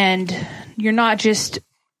 and you're not just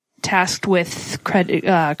tasked with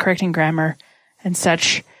correcting grammar and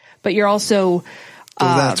such, but you're also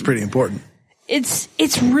that's pretty important. It's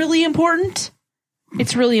really important.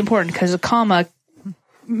 It's really important because a comma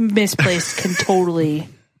misplaced can totally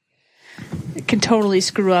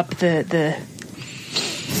screw up the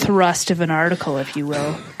thrust of an article, if you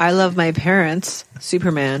will. I love my parents,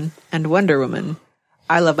 Superman and Wonder Woman.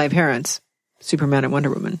 I love my parents, Superman and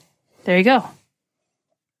Wonder Woman. There you go.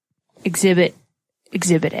 Exhibit A.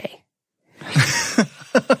 Exhibit A.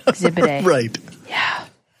 Right. Yeah.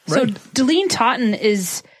 So Deline Totten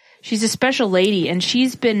she's a special lady, and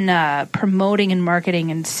she's been promoting and marketing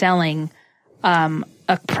and selling a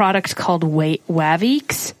product called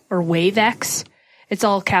Wavex or Wavex. It's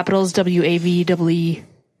all capitals, WAVEX.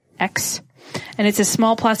 And it's a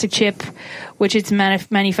small plastic chip, which its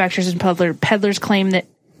manufacturers and peddlers claim that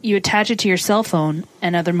you attach it to your cell phone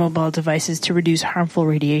and other mobile devices to reduce harmful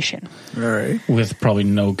radiation. All right. With probably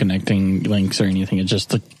no connecting links or anything. It's just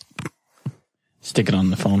to stick it on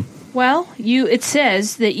the phone. Well, it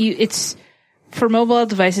says that it's for mobile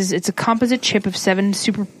devices. It's a composite chip of 7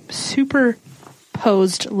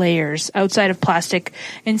 superposed layers outside of plastic,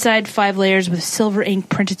 inside 5 layers with silver ink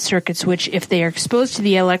printed circuits, which, if they are exposed to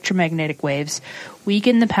the electromagnetic waves,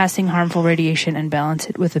 weaken the passing harmful radiation and balance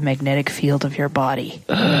it with the magnetic field of your body,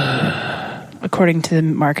 according to the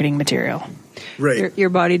marketing material. Right. Your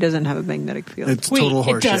body doesn't have a magnetic field. It's total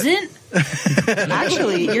horseshit. It doesn't?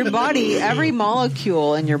 Actually, your body, every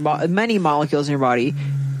molecule in your body, many molecules in your body.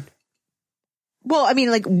 Well, I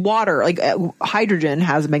mean, like water, like hydrogen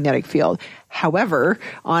has a magnetic field. However,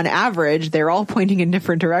 on average, they're all pointing in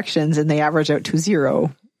different directions, and they average out to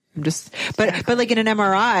 0. But like in an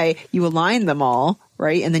MRI, you align them all,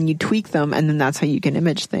 right? And then you tweak them, and then that's how you can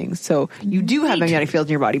image things. So you do have magnetic fields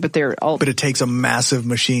in your body, but they're all... But it takes a massive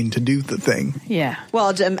machine to do the thing. Yeah. Well,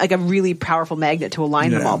 it's like a really powerful magnet to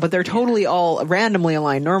align them all, but they're totally all randomly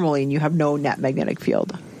aligned normally, and you have no net magnetic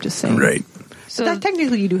field. Just saying. Right. So that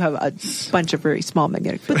technically you do have a bunch of very small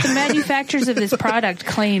magnetic fields. But the manufacturers of this product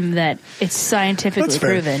claim that it's scientifically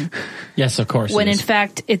proven. Yes, of course. When in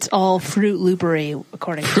fact it's all Fruit Loopery,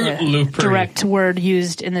 according to the direct word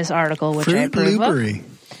used in this article, which I approve of.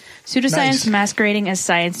 Pseudoscience masquerading as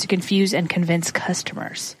science to confuse and convince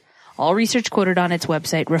customers. All research quoted on its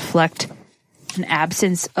website reflect an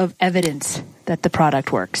absence of evidence that the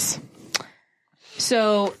product works.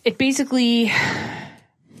 So it basically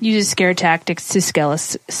uses scare tactics to sell a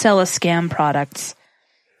scam products.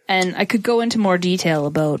 And I could go into more detail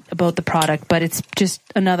about the product, but it's just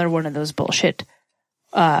another one of those bullshit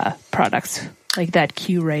products, like that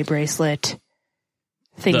Q-ray bracelet,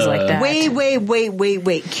 things like that.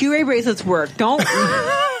 Wait. Q-ray bracelets work. Don't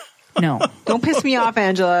piss me off,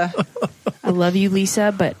 Angela. I love you,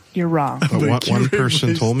 Lisa, but you're wrong. But one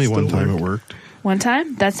person told me one time it worked. One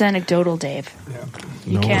time? That's anecdotal, Dave. Yeah.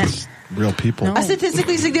 You can't. real people. No. A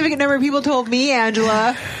statistically significant number of people told me,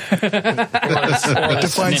 Angela.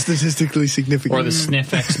 Define statistically significant. Or the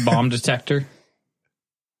SniffX bomb detector.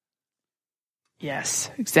 Yes,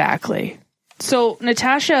 exactly. So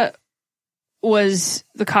Natasha was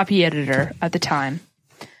the copy editor at the time,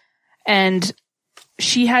 and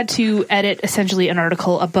she had to edit essentially an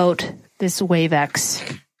article about this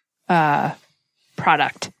WaveX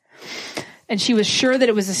product. And she was sure that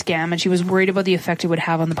it was a scam, and she was worried about the effect it would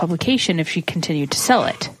have on the publication if she continued to sell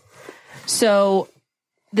it. So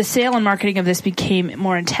the sale and marketing of this became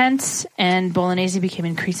more intense, and Bolognese became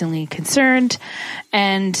increasingly concerned,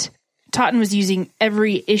 and Totten was using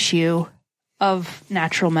every issue of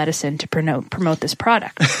Natural Medicine to promote this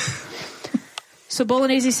product. So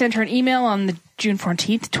Bolognese sent her an email on the June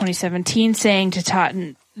 14th, 2017, saying to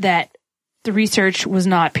Totten that the research was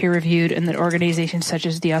not peer-reviewed and that organizations such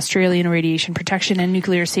as the Australian Radiation Protection and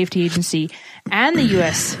Nuclear Safety Agency and the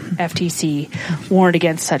US FTC warned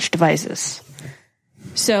against such devices.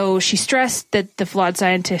 So she stressed that the flawed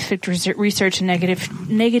scientific research and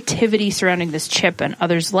negativity surrounding this chip and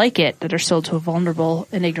others like it that are sold to a vulnerable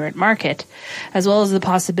and ignorant market, as well as the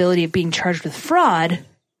possibility of being charged with fraud,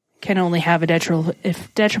 can only have a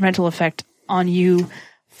detrimental effect on you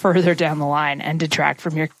further down the line and detract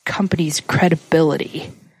from your company's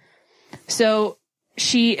credibility. So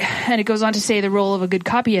and it goes on to say the role of a good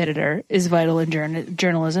copy editor is vital in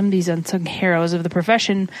journalism. These unsung heroes of the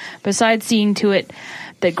profession, besides seeing to it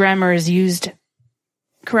that grammar is used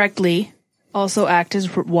correctly, also act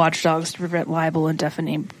as watchdogs to prevent libel and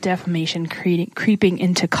defamation creeping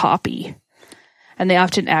into copy. And they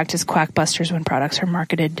often act as quackbusters when products are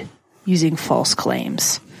marketed using false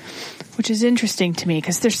claims. Which is interesting to me,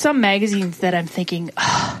 because there's some magazines that I'm thinking,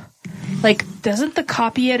 doesn't the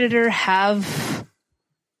copy editor have...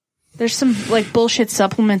 There's some, bullshit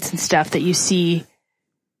supplements and stuff that you see.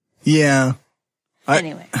 Yeah.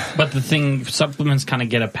 Anyway. But the thing, supplements kind of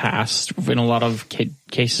get a pass in a lot of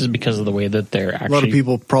cases because of the way that they're actually... A lot of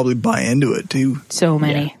people probably buy into it, too. So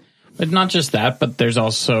many. Yeah. But not just that, but there's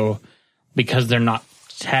also, because they're not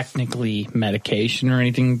technically medication or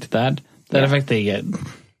anything to that effect, they get...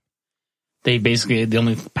 They basically, the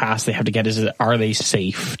only pass they have to get is, are they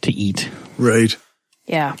safe to eat? Right.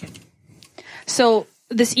 Yeah. So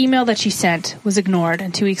this email that she sent was ignored,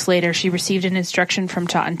 and 2 weeks later she received an instruction from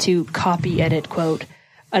Totten to copy edit, quote,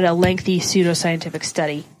 at a lengthy pseudoscientific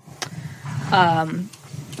study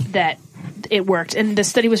that it worked. And the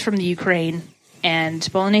study was from the Ukraine,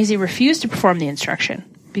 and Bolognese refused to perform the instruction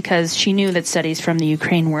because she knew that studies from the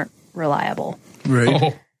Ukraine weren't reliable. Right.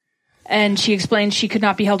 Oh. And she explained she could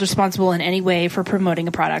not be held responsible in any way for promoting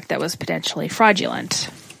a product that was potentially fraudulent.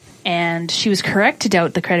 And she was correct to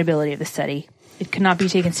doubt the credibility of the study. It could not be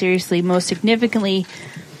taken seriously. Most significantly,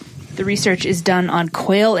 the research is done on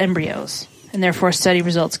quail embryos, and therefore study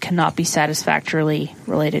results cannot be satisfactorily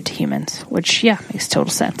related to humans, which, makes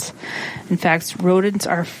total sense. In fact, rodents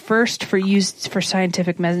are first for use for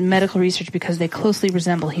scientific medical research because they closely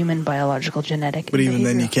resemble human biological genetic. But even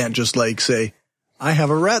then, you can't just say, I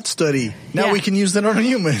have a rat study. Now we can use that on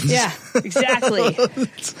humans. Yeah, exactly.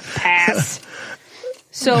 Pass.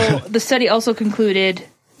 So the study also concluded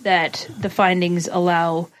that the findings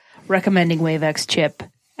allow recommending WaveX chip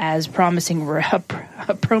as a promising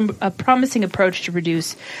approach to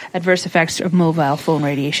reduce adverse effects of mobile phone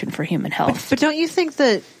radiation for human health. But don't you think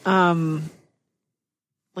that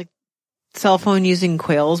cell phone using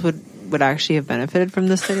quails would actually have benefited from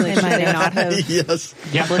this study? Should they not have yes.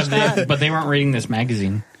 published that? But they weren't reading this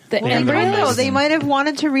magazine. The embryos, they might have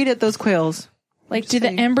wanted to read it, those quails. Do the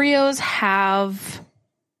embryos have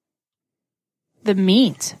the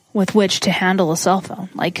means with which to handle a cell phone?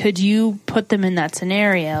 Could you put them in that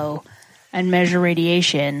scenario and measure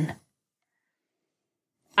radiation?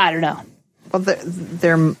 I don't know. Well,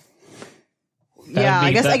 they're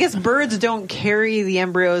I guess birds don't carry the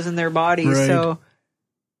embryos in their bodies, right. So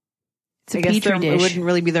it's I guess it wouldn't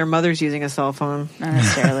really be their mothers using a cell phone. Not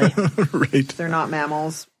necessarily. Right. They're not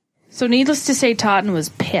mammals. So needless to say, Totten was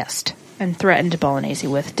pissed and threatened Bolognese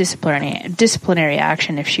with disciplinary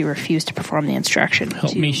action if she refused to perform the instruction.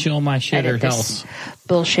 Help me show my shitter health.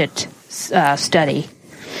 Bullshit study.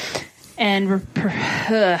 And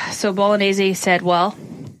so Bolognese said, well,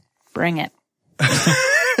 bring it.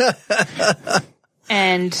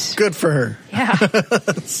 And good for her. Yeah.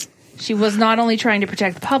 She was not only trying to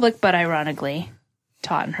protect the public, but ironically,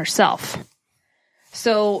 Totten herself.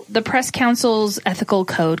 So the Press Council's ethical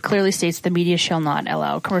code clearly states the media shall not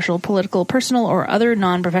allow commercial, political, personal, or other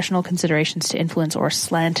non-professional considerations to influence or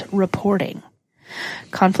slant reporting.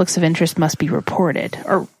 Conflicts of interest must be avoided.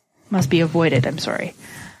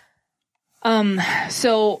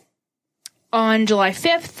 So On July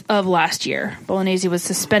 5th of last year, Bolognese was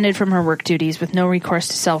suspended from her work duties with no recourse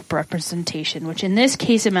to self-representation, which in this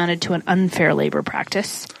case amounted to an unfair labor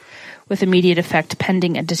practice, with immediate effect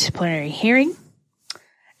pending a disciplinary hearing.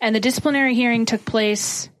 And the disciplinary hearing took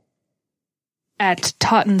place at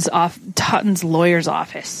Totten's lawyer's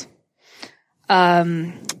office.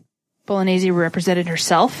 Bolognese represented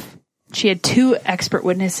herself. She had 2 expert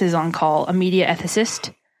witnesses on call, a media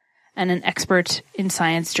ethicist and an expert in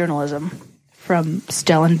science journalism from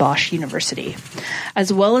Stellenbosch University,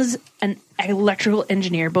 as well as an electrical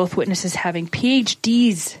engineer, both witnesses having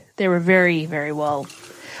PhDs. They were very, very well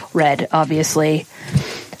read, obviously.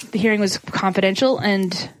 The hearing was confidential,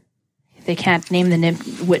 and they can't name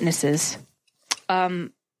the witnesses.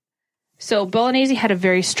 So Bolognese had a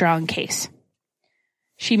very strong case.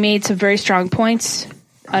 She made some very strong points.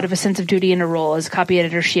 Out of a sense of duty in her role as copy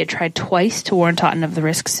editor, she had tried twice to warn Totten of the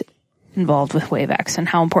risks involved with WaveX and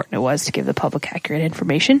how important it was to give the public accurate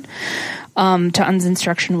information. Totten's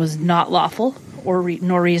instruction was not lawful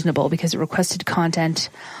nor reasonable because it requested content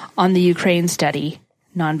on the Ukraine study,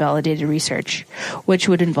 non-validated research, which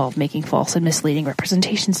would involve making false and misleading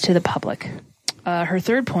representations to the public. Her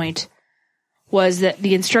third point was that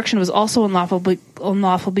the instruction was also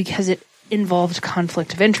unlawful because it involved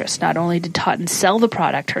conflict of interest. Not only did Totten sell the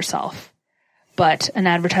product herself, but an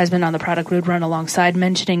advertisement on the product would run alongside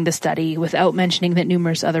mentioning the study without mentioning that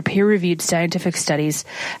numerous other peer-reviewed scientific studies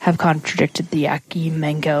have contradicted the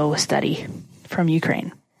Yakimenko study from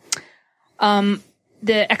Ukraine. The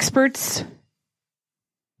experts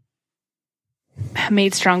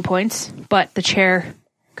made strong points, but the chair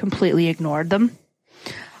completely ignored them.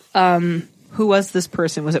 Who was this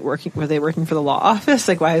person? Were they working for the law office?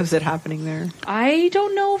 Like, why was it happening there? I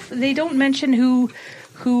don't know. They don't mention who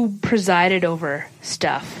presided over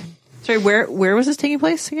stuff. Sorry, where was this taking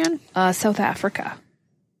place again? South Africa.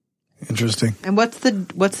 Interesting. And what's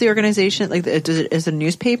the organization? Like, is it a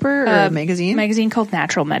newspaper or a magazine? Magazine called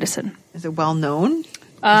Natural Medicine. Is it well known?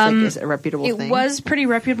 Is it a reputable thing? It was pretty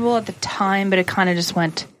reputable at the time, but it kind of just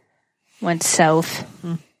went south.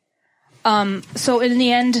 So in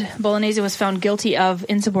the end, Bolognese was found guilty of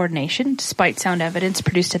insubordination, despite sound evidence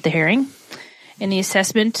produced at the hearing. In the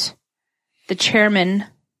assessment, the chairman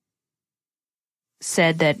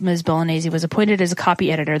said that Ms. Bolognese was appointed as a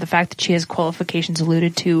copy editor. The fact that she has qualifications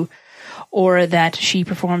alluded to, or that she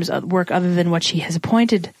performs work other than what she was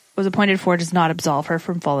appointed for, does not absolve her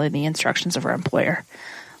from following the instructions of her employer.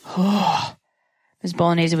 Ms.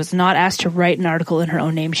 Bolognese was not asked to write an article in her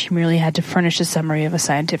own name. She merely had to furnish a summary of a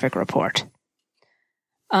scientific report.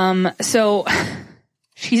 So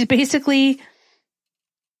she's basically,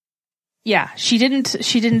 she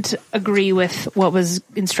didn't agree with what was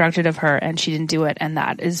instructed of her, and she didn't do it, and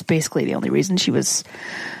that is basically the only reason she was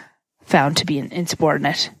found to be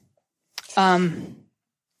insubordinate. But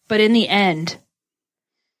in the end,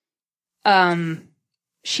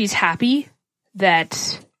 she's happy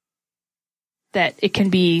that it can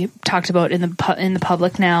be talked about in the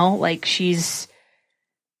public now. Like, she's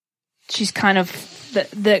kind of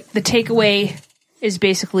the takeaway is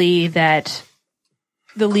basically that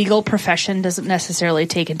the legal profession doesn't necessarily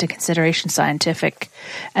take into consideration scientific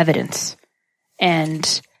evidence.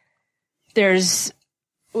 And there was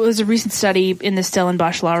a recent study in the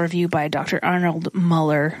Stellenbosch Law Review by Dr. Arnold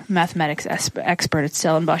Muller, mathematics expert at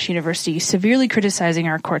Stellenbosch University, severely criticizing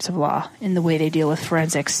our courts of law in the way they deal with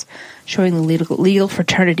forensics, showing the legal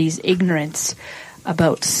fraternity's ignorance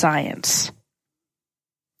about science.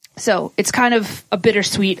 So it's kind of a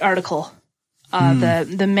bittersweet article.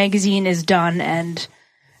 The magazine is done, and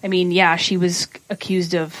I mean, she was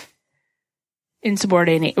accused of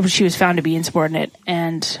insubordinate. She was found to be insubordinate,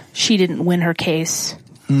 and she didn't win her case.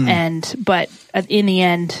 But in the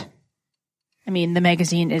end, I mean, the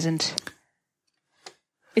magazine isn't.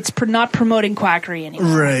 It's not promoting quackery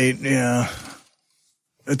anymore. Right? Yeah.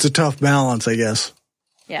 It's a tough balance, I guess.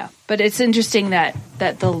 Yeah, but it's interesting that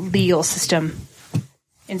the legal system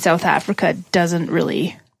in South Africa doesn't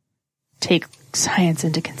really take science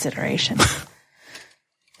into consideration,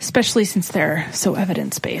 especially since they're so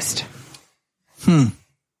evidence-based.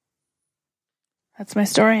 That's my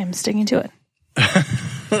story. I'm sticking to it.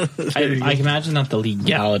 I can imagine that the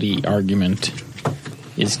legality argument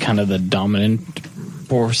is kind of the dominant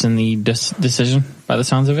force in the decision, by the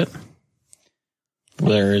sounds of it,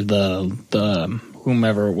 where the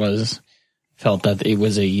whomever it was felt that it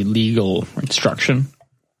was a legal instruction,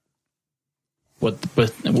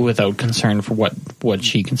 without concern for what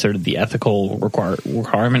she considered the ethical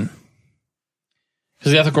requirement.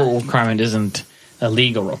 Because the ethical requirement isn't a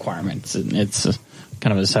legal requirement; it's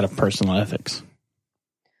kind of a set of personal ethics.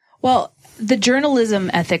 Well, the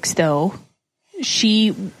journalism ethics, though,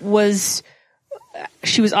 she was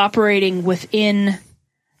operating within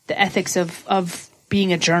the ethics of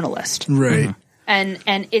being a journalist. Right.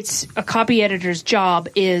 And it's a copy editor's job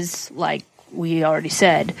is, like we already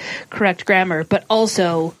said, correct grammar, but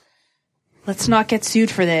also let's not get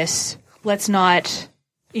sued for this. Let's not,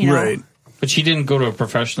 Right. But she didn't go to a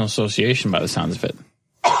professional association by the sounds of it.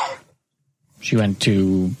 She went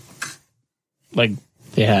to, like,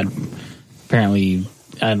 they had apparently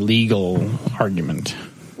a legal argument.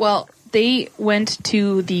 Well, they went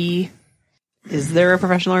to the... Is there a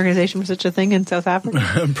professional organization for such a thing in South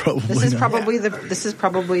Africa? Probably This is not.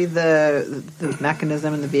 probably the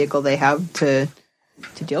mechanism and the vehicle they have to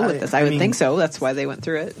deal with this. I would think so. That's why they went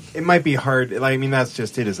through it. It might be hard. I mean, that's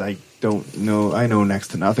just it. Is I don't know. I know next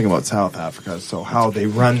to nothing about South Africa. So how they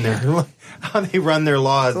run their laws. It's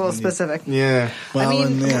a little specific. Yeah.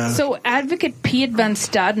 Well, So Advocate Piet van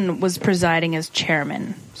Staden was presiding as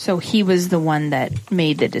chairman. So he was the one that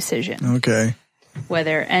made the decision. Okay.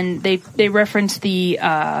 And they referenced the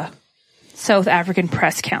South African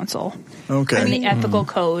Press Council. Okay. And the ethical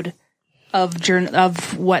code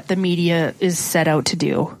of what the media is set out to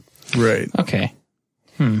do. Right. Okay.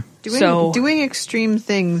 Doing extreme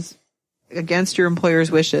things against your employer's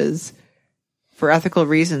wishes for ethical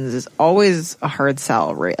reasons is always a hard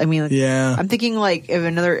sell, right? I mean, yeah. I'm thinking like of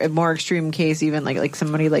a more extreme case, even like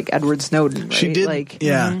somebody like Edward Snowden. Right? She did,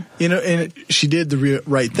 and she did the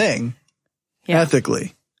right thing,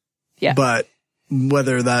 ethically. Yeah. But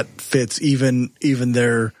whether that fits even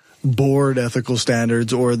their board ethical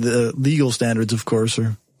standards or the legal standards, of course,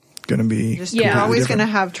 are going to be. You're always going to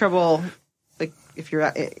have trouble. Like if you're,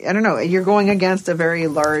 I don't know, you're going against a very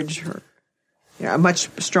large, a much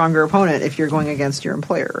stronger opponent if you're going against your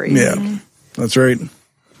employer, right? Yeah, that's right.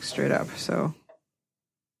 Straight up. So.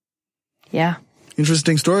 Yeah.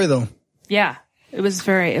 Interesting story, though. Yeah, it was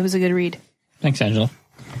a good read. Thanks, Angela.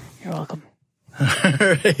 You're welcome. All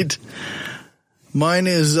right. Mine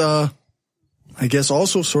is, I guess,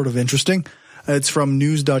 also sort of interesting. It's from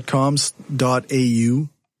news.com.au.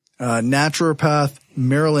 Naturopath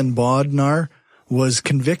Marilyn Bodnar was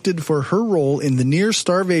convicted for her role in the near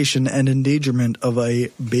starvation and endangerment of a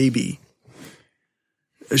baby.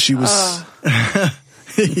 She was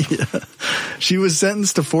she was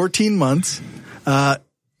sentenced to 14 months,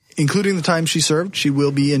 including the time she served. She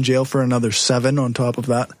will be in jail for another 7 on top of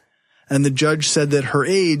that. And the judge said that her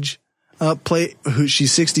age,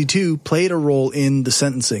 she's 62, played a role in the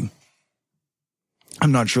sentencing.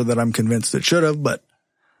 I'm not sure that I'm convinced it should have, but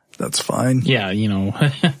that's fine. Yeah,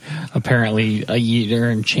 apparently a year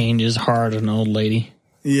and change is hard on an old lady.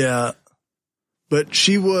 Yeah. But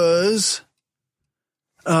she was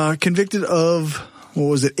convicted of,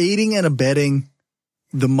 aiding and abetting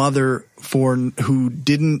the mother who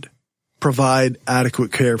didn't provide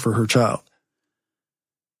adequate care for her child.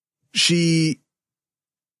 She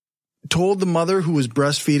told the mother who was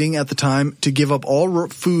breastfeeding at the time to give up all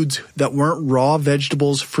foods that weren't raw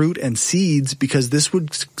vegetables, fruit, and seeds because this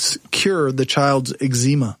would cure the child's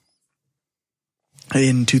eczema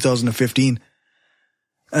in 2015.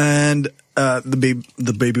 And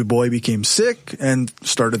the baby boy became sick and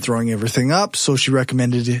started throwing everything up, so she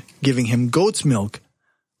recommended giving him goat's milk,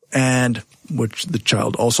 and which the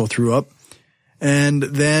child also threw up. And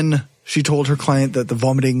then she told her client that the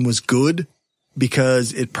vomiting was good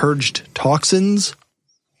because it purged toxins.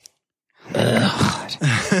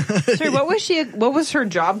 Sorry, what was her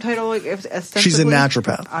job title? Like, she's a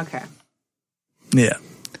naturopath. Okay. Yeah.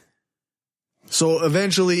 So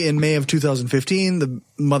eventually in May of 2015, the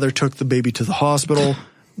mother took the baby to the hospital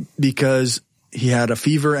because he had a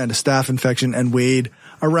fever and a staph infection and weighed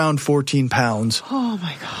around 14 pounds. Oh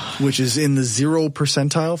my God. Which is in the 0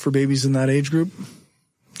 percentile for babies in that age group,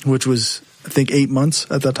 which was, I think, 8 months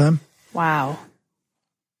at that time. Wow.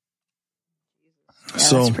 Yeah,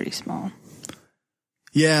 so, that's pretty small.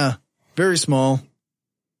 Yeah, very small.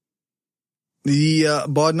 The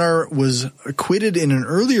Bodnar was acquitted in an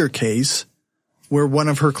earlier case where one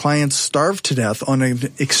of her clients starved to death on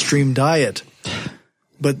an extreme diet.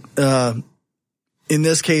 But in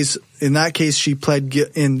that case, she pled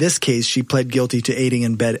guilty to aiding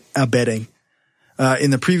and abetting.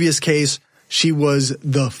 In the previous case, she was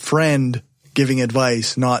the friend giving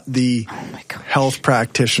advice, not the health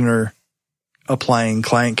practitioner applying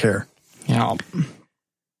client care. Yeah.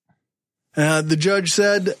 The judge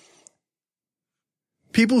said,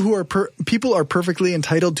 people are perfectly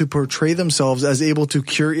entitled to portray themselves as able to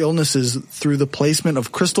cure illnesses through the placement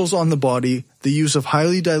of crystals on the body, the use of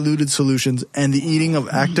highly diluted solutions, and the eating of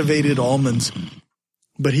activated almonds.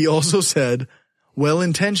 But he also said,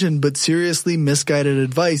 well-intentioned but seriously misguided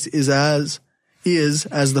advice is is,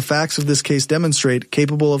 as the facts of this case demonstrate,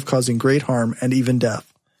 capable of causing great harm and even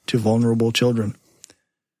death to vulnerable children.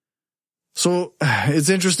 So it's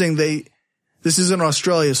interesting. This is in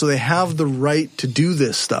Australia, so they have the right to do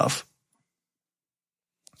this stuff,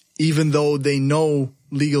 even though they know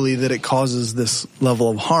legally that it causes this level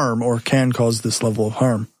of harm or can cause this level of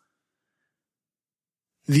harm.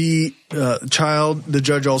 The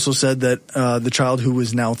judge also said that the child, who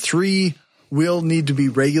was now 3, will need to be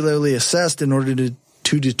regularly assessed in order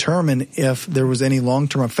to determine if there was any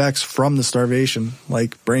long-term effects from the starvation,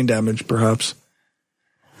 like brain damage, perhaps.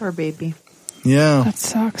 Or baby. Yeah. That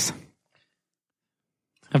sucks.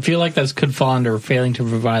 I feel like that could fall under failing to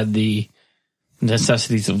provide the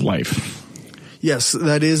necessities of life. Yes,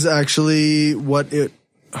 that is actually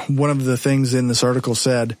one of the things in this article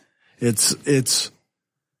said. It's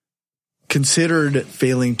considered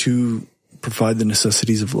failing to provide the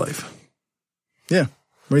necessities of life. Yeah,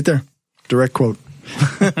 right there. Direct quote.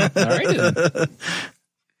 All right.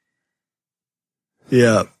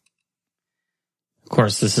 Yeah. Of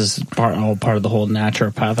course, this is all part of the whole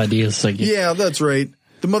naturopath idea. It's like, yeah, that's right.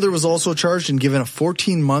 The mother was also charged and given a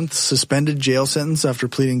 14-month suspended jail sentence after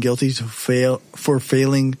pleading guilty for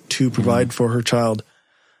failing to provide for her child.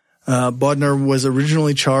 Bodnar was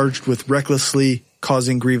originally charged with recklessly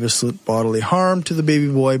causing grievous bodily harm to the baby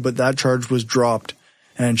boy, but that charge was dropped,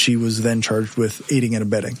 and she was then charged with aiding and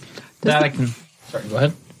abetting. Sorry, go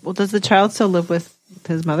ahead. Well, does the child still live with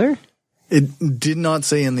his mother? It did not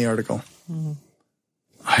say in the article. Mm.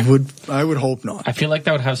 I would hope not. I feel like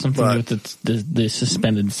that would have something to do with the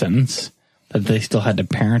suspended sentence, that they still had to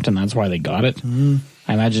parent, and that's why they got it. Mm.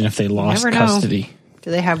 I imagine if they lost custody.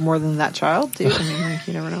 Do they have more than that child, too? I mean,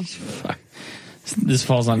 you never know. This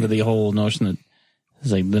falls under the whole notion that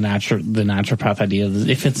it's like the naturopath idea.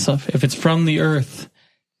 If it's from the earth,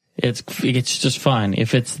 it's just fine.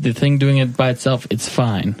 If it's the thing doing it by itself, it's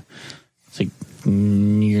fine. It's like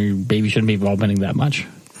your baby shouldn't be vomiting that much.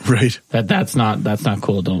 Right. That's not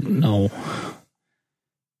cool. Don't know.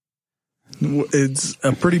 It's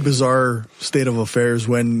a pretty bizarre state of affairs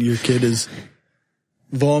when your kid is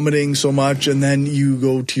vomiting so much, and then you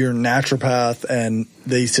go to your naturopath and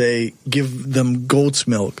they say give them goat's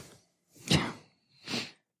milk.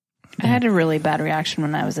 I had a really bad reaction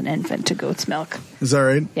when I was an infant to goat's milk. Is that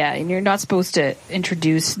right? Yeah, and you're not supposed to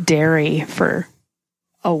introduce dairy for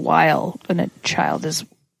a while when a child is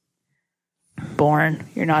born.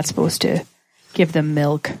 You're not supposed to give them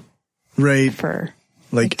milk, right? For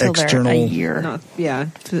like external a year.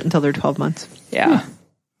 Until they're 12 months. Yeah.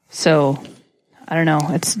 So I don't know.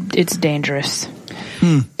 It's dangerous.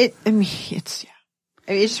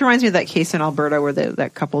 It just reminds me of that case in Alberta where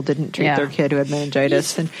that couple didn't treat their kid who had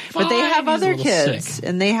meningitis, but they have other kids, sick.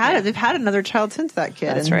 And they've had another child since that kid.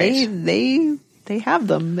 That's and right. They have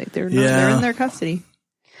them. They're in their custody.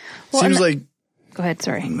 Well, seems like. Go ahead.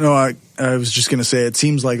 Sorry. No, I was just going to say it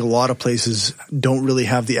seems like a lot of places don't really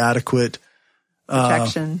have the adequate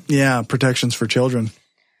protection. Protections for children.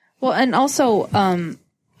 Well, and also, I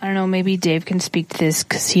don't know. Maybe Dave can speak to this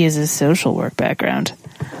because he has a social work background.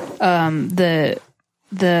 The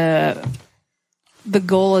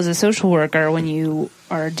goal as a social worker when you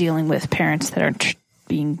are dealing with parents that aren't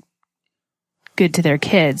being good to their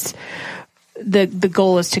kids, the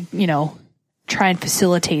goal is to try and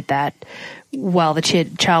facilitate that while the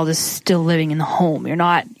child is still living in the home. You're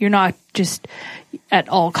not just at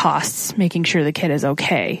all costs making sure the kid is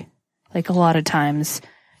okay. Like a lot of times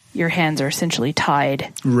your hands are essentially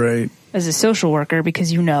tied. Right. As a social worker,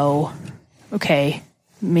 because okay,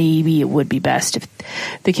 maybe it would be best if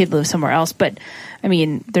the kid lives somewhere else. But I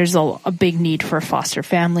mean, there's a big need for foster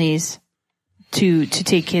families to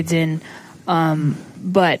take kids in.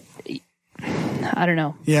 But I don't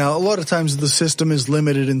know. Yeah, a lot of times the system is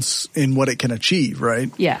limited in what it can achieve,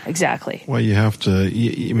 right? Yeah, exactly. Well, you have to,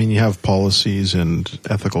 you have policies and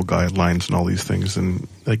ethical guidelines and all these things, and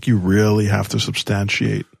like you really have to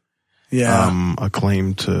substantiate a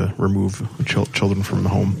claim to remove children from the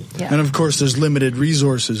home. Yeah. And of course, there's limited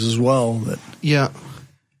resources as well.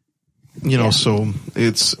 So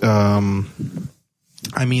it's,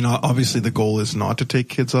 obviously the goal is not to take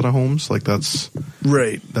kids out of homes. Like that's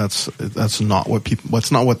right. That's not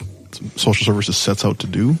what social services sets out to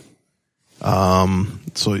do. When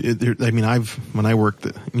I worked,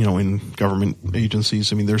 in government agencies,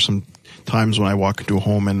 there's some times when I walk into a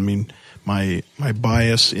home and my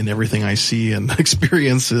bias in everything I see and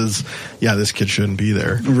experience is, this kid shouldn't be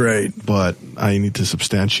there. Right. But I need to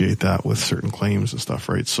substantiate that with certain claims and stuff,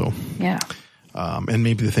 right? So, and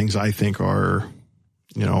maybe the things I think are,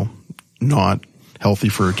 not healthy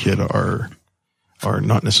for a kid are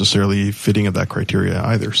not necessarily fitting of that criteria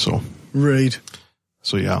either. So, Right.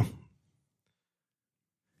 So yeah.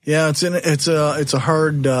 Yeah, it's a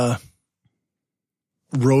hard row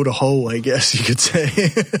to hoe, I guess you could say.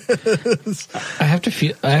 I have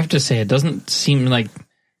to say, it doesn't seem like.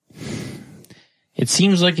 It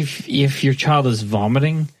seems like if your child is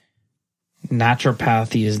vomiting,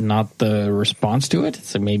 naturopathy is not the response to it.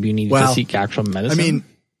 So maybe you need to seek actual medicine. I mean,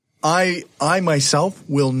 I myself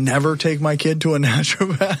will never take my kid to a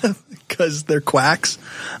naturopath because they're quacks,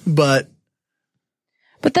 but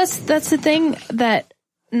that's the thing, that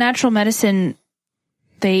natural medicine,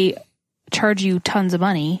 they charge you tons of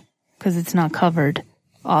money because it's not covered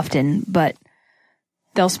often, but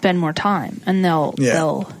they'll spend more time and they'll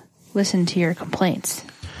listen to your complaints.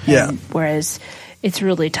 Yeah. Whereas it's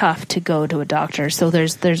really tough to go to a doctor. So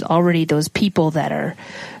there's already those people that are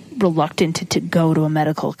reluctant to go to a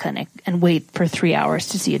medical clinic and wait for 3 hours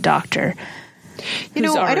to see a doctor.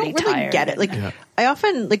 I don't really get it. I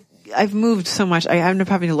often, I've moved so much. I end up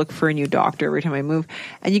having to look for a new doctor every time I move.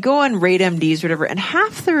 And you go on Rate MDs or whatever, and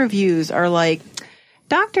half the reviews are like,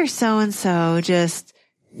 Dr. So-and-so just,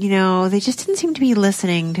 they just didn't seem to be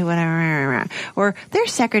listening to whatever. Or their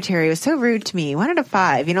secretary was so rude to me. 1 out of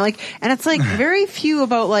 5, and it's like very few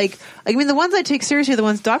about the ones I take seriously are the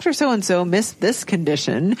ones Dr. So-and-so missed this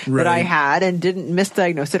condition that I had and didn't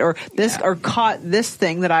misdiagnose it, or or caught this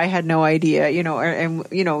thing that I had no idea,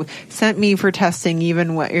 and sent me for testing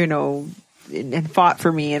even what, and fought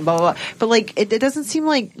for me and blah, blah, blah. But it doesn't seem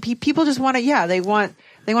like people just want to, they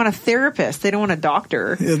want a therapist. They don't want a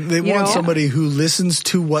doctor. Yeah, they want somebody who listens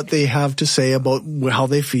to what they have to say about how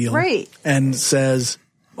they feel. Right. And says,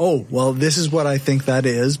 oh, well, this is what I think that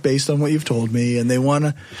is based on what you've told me. And they want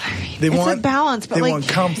to, it's a balance, but they want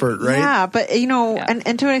comfort, right? Yeah, but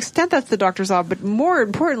and to an extent that's the doctor's job, but more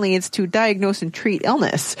importantly, it's to diagnose and treat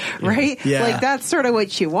illness, right? Yeah. That's sort of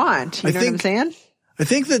what you want. You know what I'm saying? I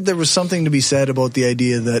think that there was something to be said about the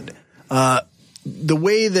idea that, the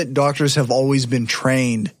way that doctors have always been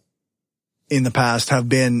trained in the past have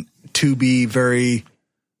been to be very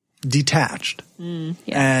detached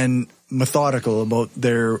and methodical about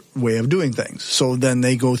their way of doing things. So then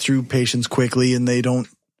they go through patients quickly and they don't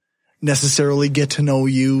necessarily get to know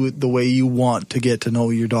you the way you want to get to know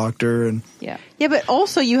your doctor. And yeah, but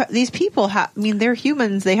also these people they're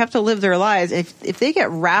humans. They have to live their lives. If they get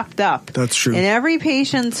wrapped up, that's true, in every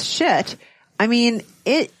patient's shit, I work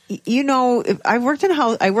in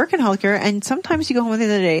healthcare, and sometimes you go home at the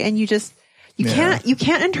end of the day and you can't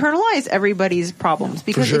internalize everybody's problems,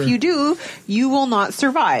 because if you do, you will not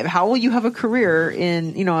survive. How will you have a career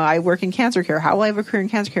in, I work in cancer care. How will I have a career in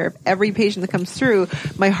cancer care if every patient that comes through,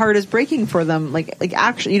 my heart is breaking for them?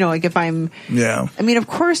 Actually, if I'm, of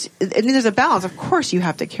course, there's a balance. Of course you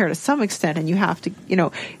have to care to some extent, and you have to,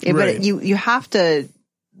 but you have to,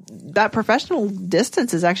 that professional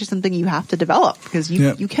distance is actually something you have to develop, because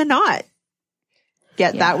you cannot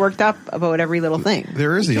get that worked up about every little thing.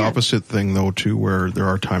 There is the opposite thing though too, where there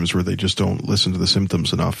are times where they just don't listen to the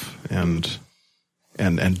symptoms enough and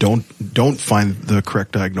don't find the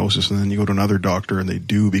correct diagnosis, and then you go to another doctor and they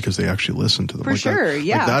do because they actually listen to them. For sure,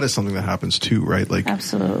 that is something that happens too, right?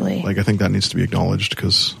 Absolutely. I think that needs to be acknowledged,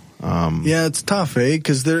 because it's tough,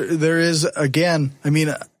 because there is, again,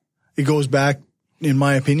 it goes back, in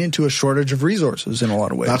my opinion, to a shortage of resources in a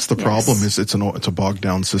lot of ways. That's the problem. Is it's a bogged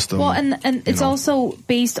down system. Well, and it's also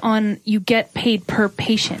based on, you get paid per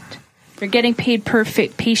patient. You're getting paid per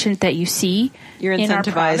patient that you see. You're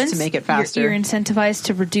incentivized to make it faster. You're incentivized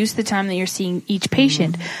to reduce the time that you're seeing each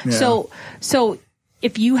patient. Yeah. So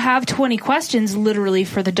if you have 20 questions literally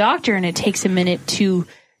for the doctor, and it takes a minute to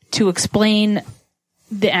explain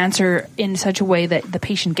the answer in such a way that the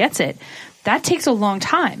patient gets it, that takes a long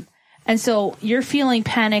time. And so you're feeling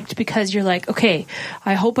panicked because you're like, okay,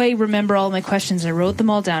 I hope I remember all my questions. I wrote them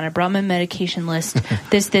all down. I brought my medication list,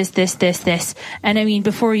 this. And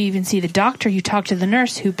before you even see the doctor, you talk to the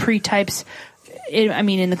nurse who pre-types.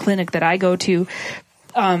 In the clinic that I go to,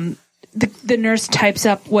 the nurse types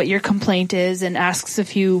up what your complaint is and asks a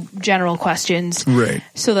few general questions, right,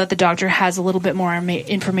 so that the doctor has a little bit more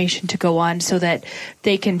information to go on, so that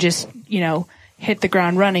they can just, hit the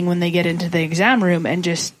ground running when they get into the exam room and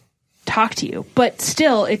just talk to you. But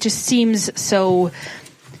still, it just seems so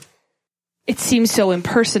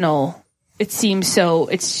impersonal.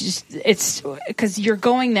 It's because you're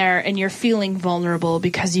going there and you're feeling vulnerable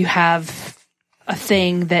because you have a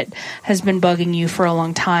thing that has been bugging you for a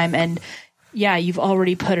long time. And you've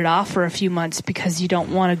already put it off for a few months because you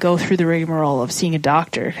don't want to go through the rigmarole of seeing a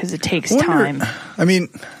doctor, because it takes time. And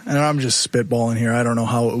I'm just spitballing here. I don't know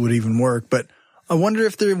how it would even work, but I wonder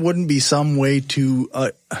if there wouldn't be some way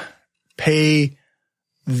to pay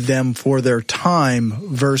them for their time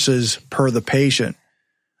versus per the patient.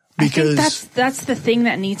 Because I think that's the thing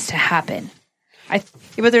that needs to happen.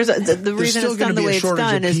 But there's the reason it's done the way it's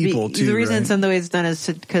done is the reason it's done the way it's done is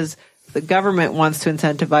because the government wants to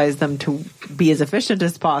incentivize them to be as efficient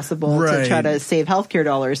as possible to try to save healthcare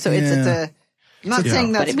dollars. So it's a. I'm not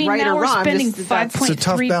saying that's right now or wrong. We're spending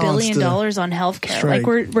 $5.3 billion on healthcare. Like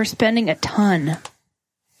we're spending a ton,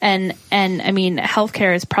 and I mean,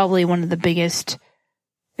 healthcare is probably one of the biggest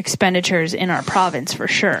expenditures in our province for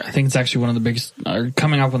sure. I think it's actually one of the biggest,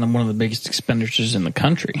 coming up with one of the biggest expenditures in the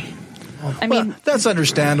country. I mean, that's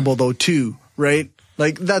understandable though too, right?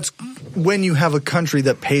 Like that's when you have a country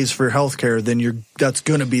that pays for healthcare, then that's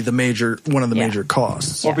going to be one of the major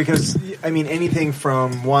costs. Well, because I mean, anything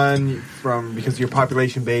from because your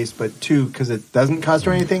population base, but two, because it doesn't cost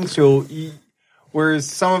you anything. So, whereas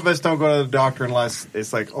some of us don't go to the doctor unless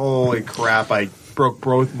it's like, holy crap, I broke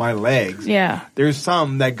both my legs. Yeah, there's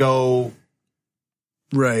some that go.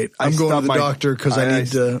 Right. I'm going to the doctor because I need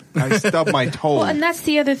to. I stubbed my toe. Well, and that's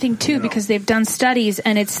the other thing too, because they've done studies,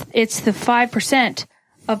 and it's the 5%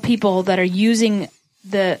 of people that are using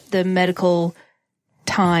the medical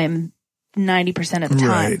time 90% of the time.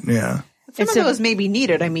 Right. Yeah. Some of those may be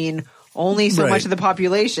needed. I mean, only so much of the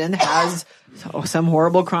population has some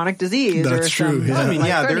horrible chronic disease. That's true. Yeah. I mean,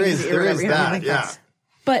 there is that. Yeah.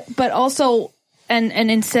 But also,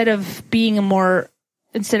 and instead of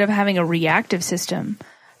having a reactive system,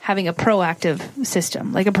 having a proactive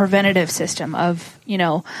system, like a preventative system of,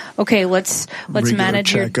 okay, let's regular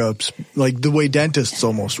manage checkups, like the way dentists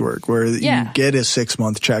almost work, where you get a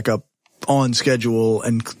 6-month checkup on schedule,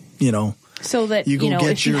 and so that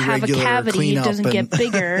if you have a cavity, it doesn't get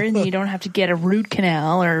bigger, and you don't have to get a root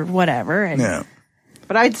canal or whatever. And,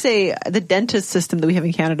 But I'd say the dentist system that we have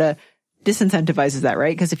in Canada disincentivizes that,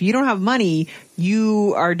 right? Because if you don't have money,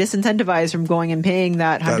 you are disincentivized from going and paying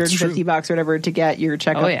that $150 or whatever to get your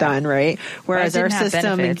checkup done, right? Whereas our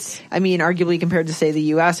system, arguably compared to say the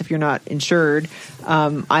US, if you're not insured,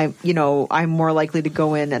 I'm more likely to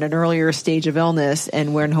go in at an earlier stage of illness,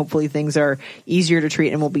 and when hopefully things are easier to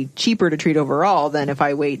treat and will be cheaper to treat overall than if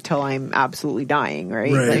I wait till I'm absolutely dying,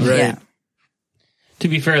 right? Right. Yeah. To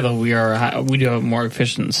be fair, though, we do have a more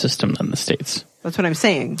efficient system than the States. That's what I'm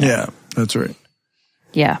saying. Yeah, that's right.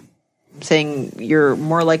 Yeah. I'm saying you're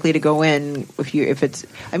more likely to go in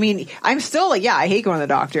I'm still like, I hate going to the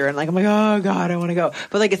doctor, and like, I'm like, oh God, I want to go.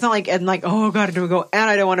 But like, it's not like, and like, oh God, I don't go, and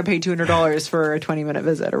I don't want to pay $200 for a 20-minute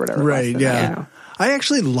visit or whatever. Right. Yeah. I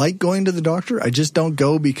actually like going to the doctor. I just don't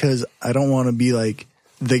go because I don't want to be like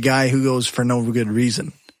the guy who goes for no good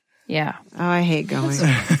reason. Yeah. Oh, I hate going.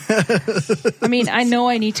 I mean, I know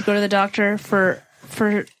I need to go to the doctor for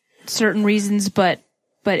certain reasons, but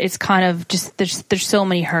it's kind of just there's so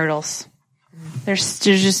many hurdles. There's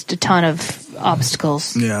just a ton of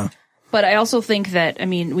obstacles. Yeah. But I also think that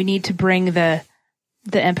we need to bring the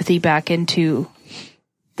empathy back into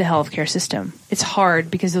the healthcare system. It's hard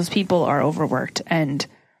because those people are overworked and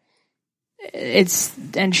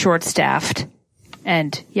short-staffed.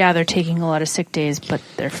 And they're taking a lot of sick days, but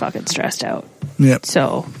they're fucking stressed out. Yep.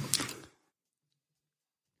 So.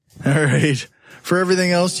 All right. For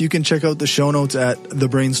everything else, you can check out the show notes at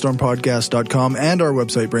thebrainstormpodcast.com and our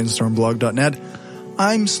website, brainstormblog.net.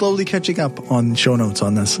 I'm slowly catching up on show notes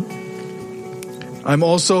on this. I've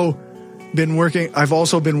also been working on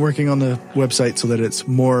the website so that it's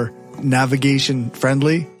more navigation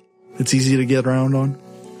friendly. It's easy to get around on.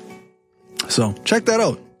 So check that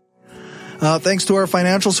out. Thanks to our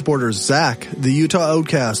financial supporters, Zach, the Utah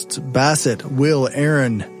Outcasts, Bassett, Will,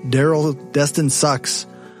 Aaron, Daryl, Destin Sucks,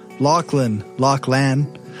 Lachlan.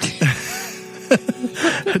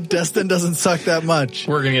 Destin doesn't suck that much.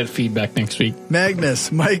 We're going to get feedback next week.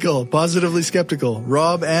 Magnus, Michael, Positively Skeptical,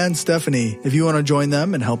 Rob, and Stephanie. If you want to join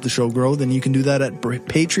them and help the show grow, then you can do that at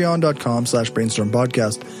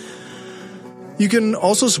patreon.com/brainstormpodcast. You can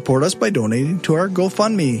also support us by donating to our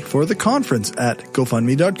GoFundMe for the conference at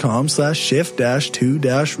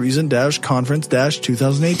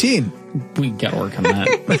gofundme.com/shift-2-reason-conference-2018. We got to work on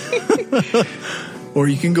that. Or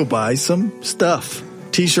you can go buy some stuff,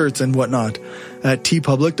 t-shirts and whatnot at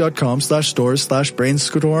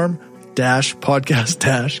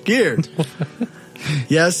tpublic.com/stores/brainstorm-podcast-gear.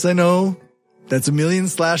 Yes, I know. That's a million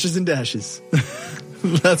slashes and dashes.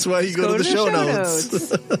 That's why you go to the show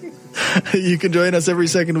notes. You can join us every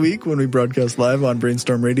second week when we broadcast live on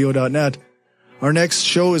brainstormradio.net. Our next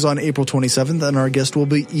show is on April 27th, and our guest will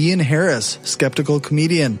be Ian Harris, skeptical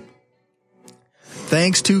comedian.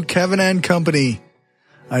 Thanks to Kevin and Company.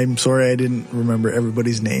 I'm sorry I didn't remember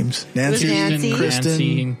everybody's names. Nancy,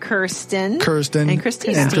 Kirsten, and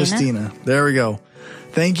Christina. There we go.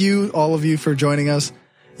 Thank you, all of you, for joining us.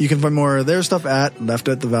 You can find more of their stuff at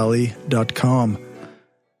leftatthevalley.com.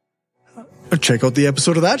 Check out the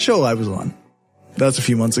episode of that show I was on. That's a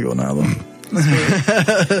few months ago now, though.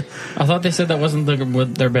 I thought they said that wasn't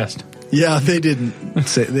their best. Yeah, they didn't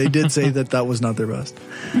say. They did say that was not their best.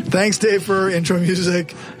 Thanks, Dave, for intro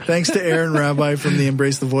music. Thanks to Aaron Rabbi from the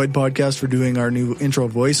Embrace the Void podcast for doing our new intro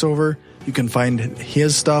voiceover. You can find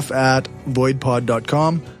his stuff at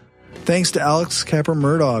voidpod.com. Thanks to Alex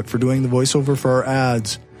Capper-Murdoch for doing the voiceover for our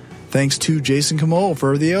ads. Thanks to Jason Camole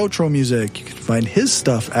for the outro music. You can find his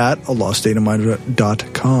stuff at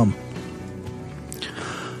aloststateofmind.com.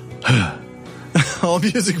 All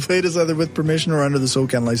music played is either with permission or under the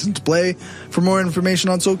SOCAN license to play. For more information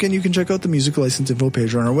on SOCAN, you can check out the music license info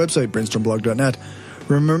page on our website, brainstormblog.net.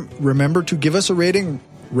 Remember to give us a rating,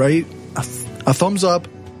 write a thumbs up,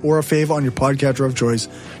 or a fave on your podcatcher of choice.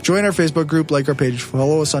 Join our Facebook group, like our page,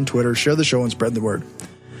 follow us on Twitter, share the show, and spread the word.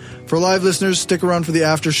 For live listeners, stick around for the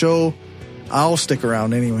after show. I'll stick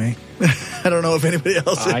around anyway. I don't know if anybody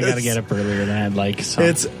else is. I got to get up earlier than I'd like. So.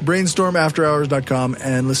 It's brainstormafterhours.com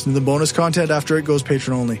and listen to the bonus content after it goes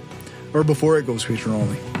patron only. Or before it goes patron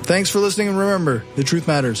only. Thanks for listening, and remember, the truth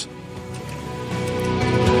matters.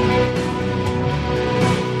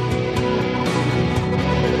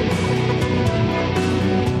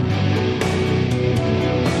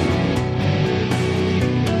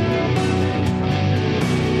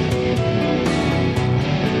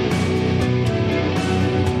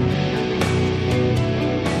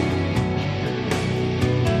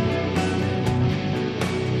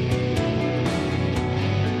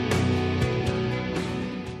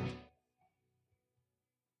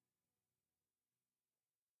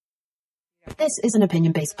 This is an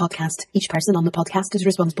opinion-based podcast. Each person on the podcast is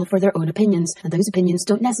responsible for their own opinions, and those opinions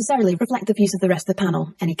don't necessarily reflect the views of the rest of the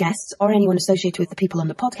panel. Any guests or anyone associated with the people on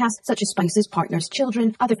the podcast, such as spouses, partners,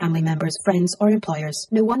 children, other family members, friends, or employers.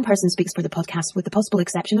 No one person speaks for the podcast with the possible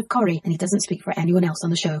exception of Cory, and he doesn't speak for anyone else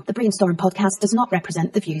on the show. The Brainstorm podcast does not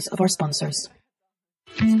represent the views of our sponsors.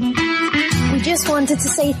 We just wanted to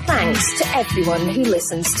say thanks to everyone who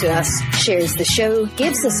listens to us, shares the show,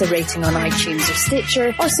 gives us a rating on iTunes or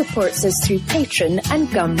Stitcher, or supports us through Patreon and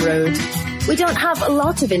Gumroad. We don't have a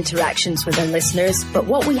lot of interactions with our listeners, but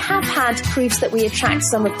what we have had proves that we attract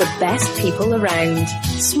some of the best people around.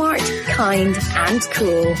 Smart, kind, and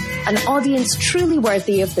cool. An audience truly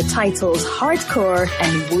worthy of the titles hardcore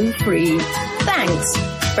and woo-free. Thanks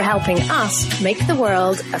for helping us make the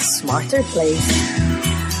world a smarter place.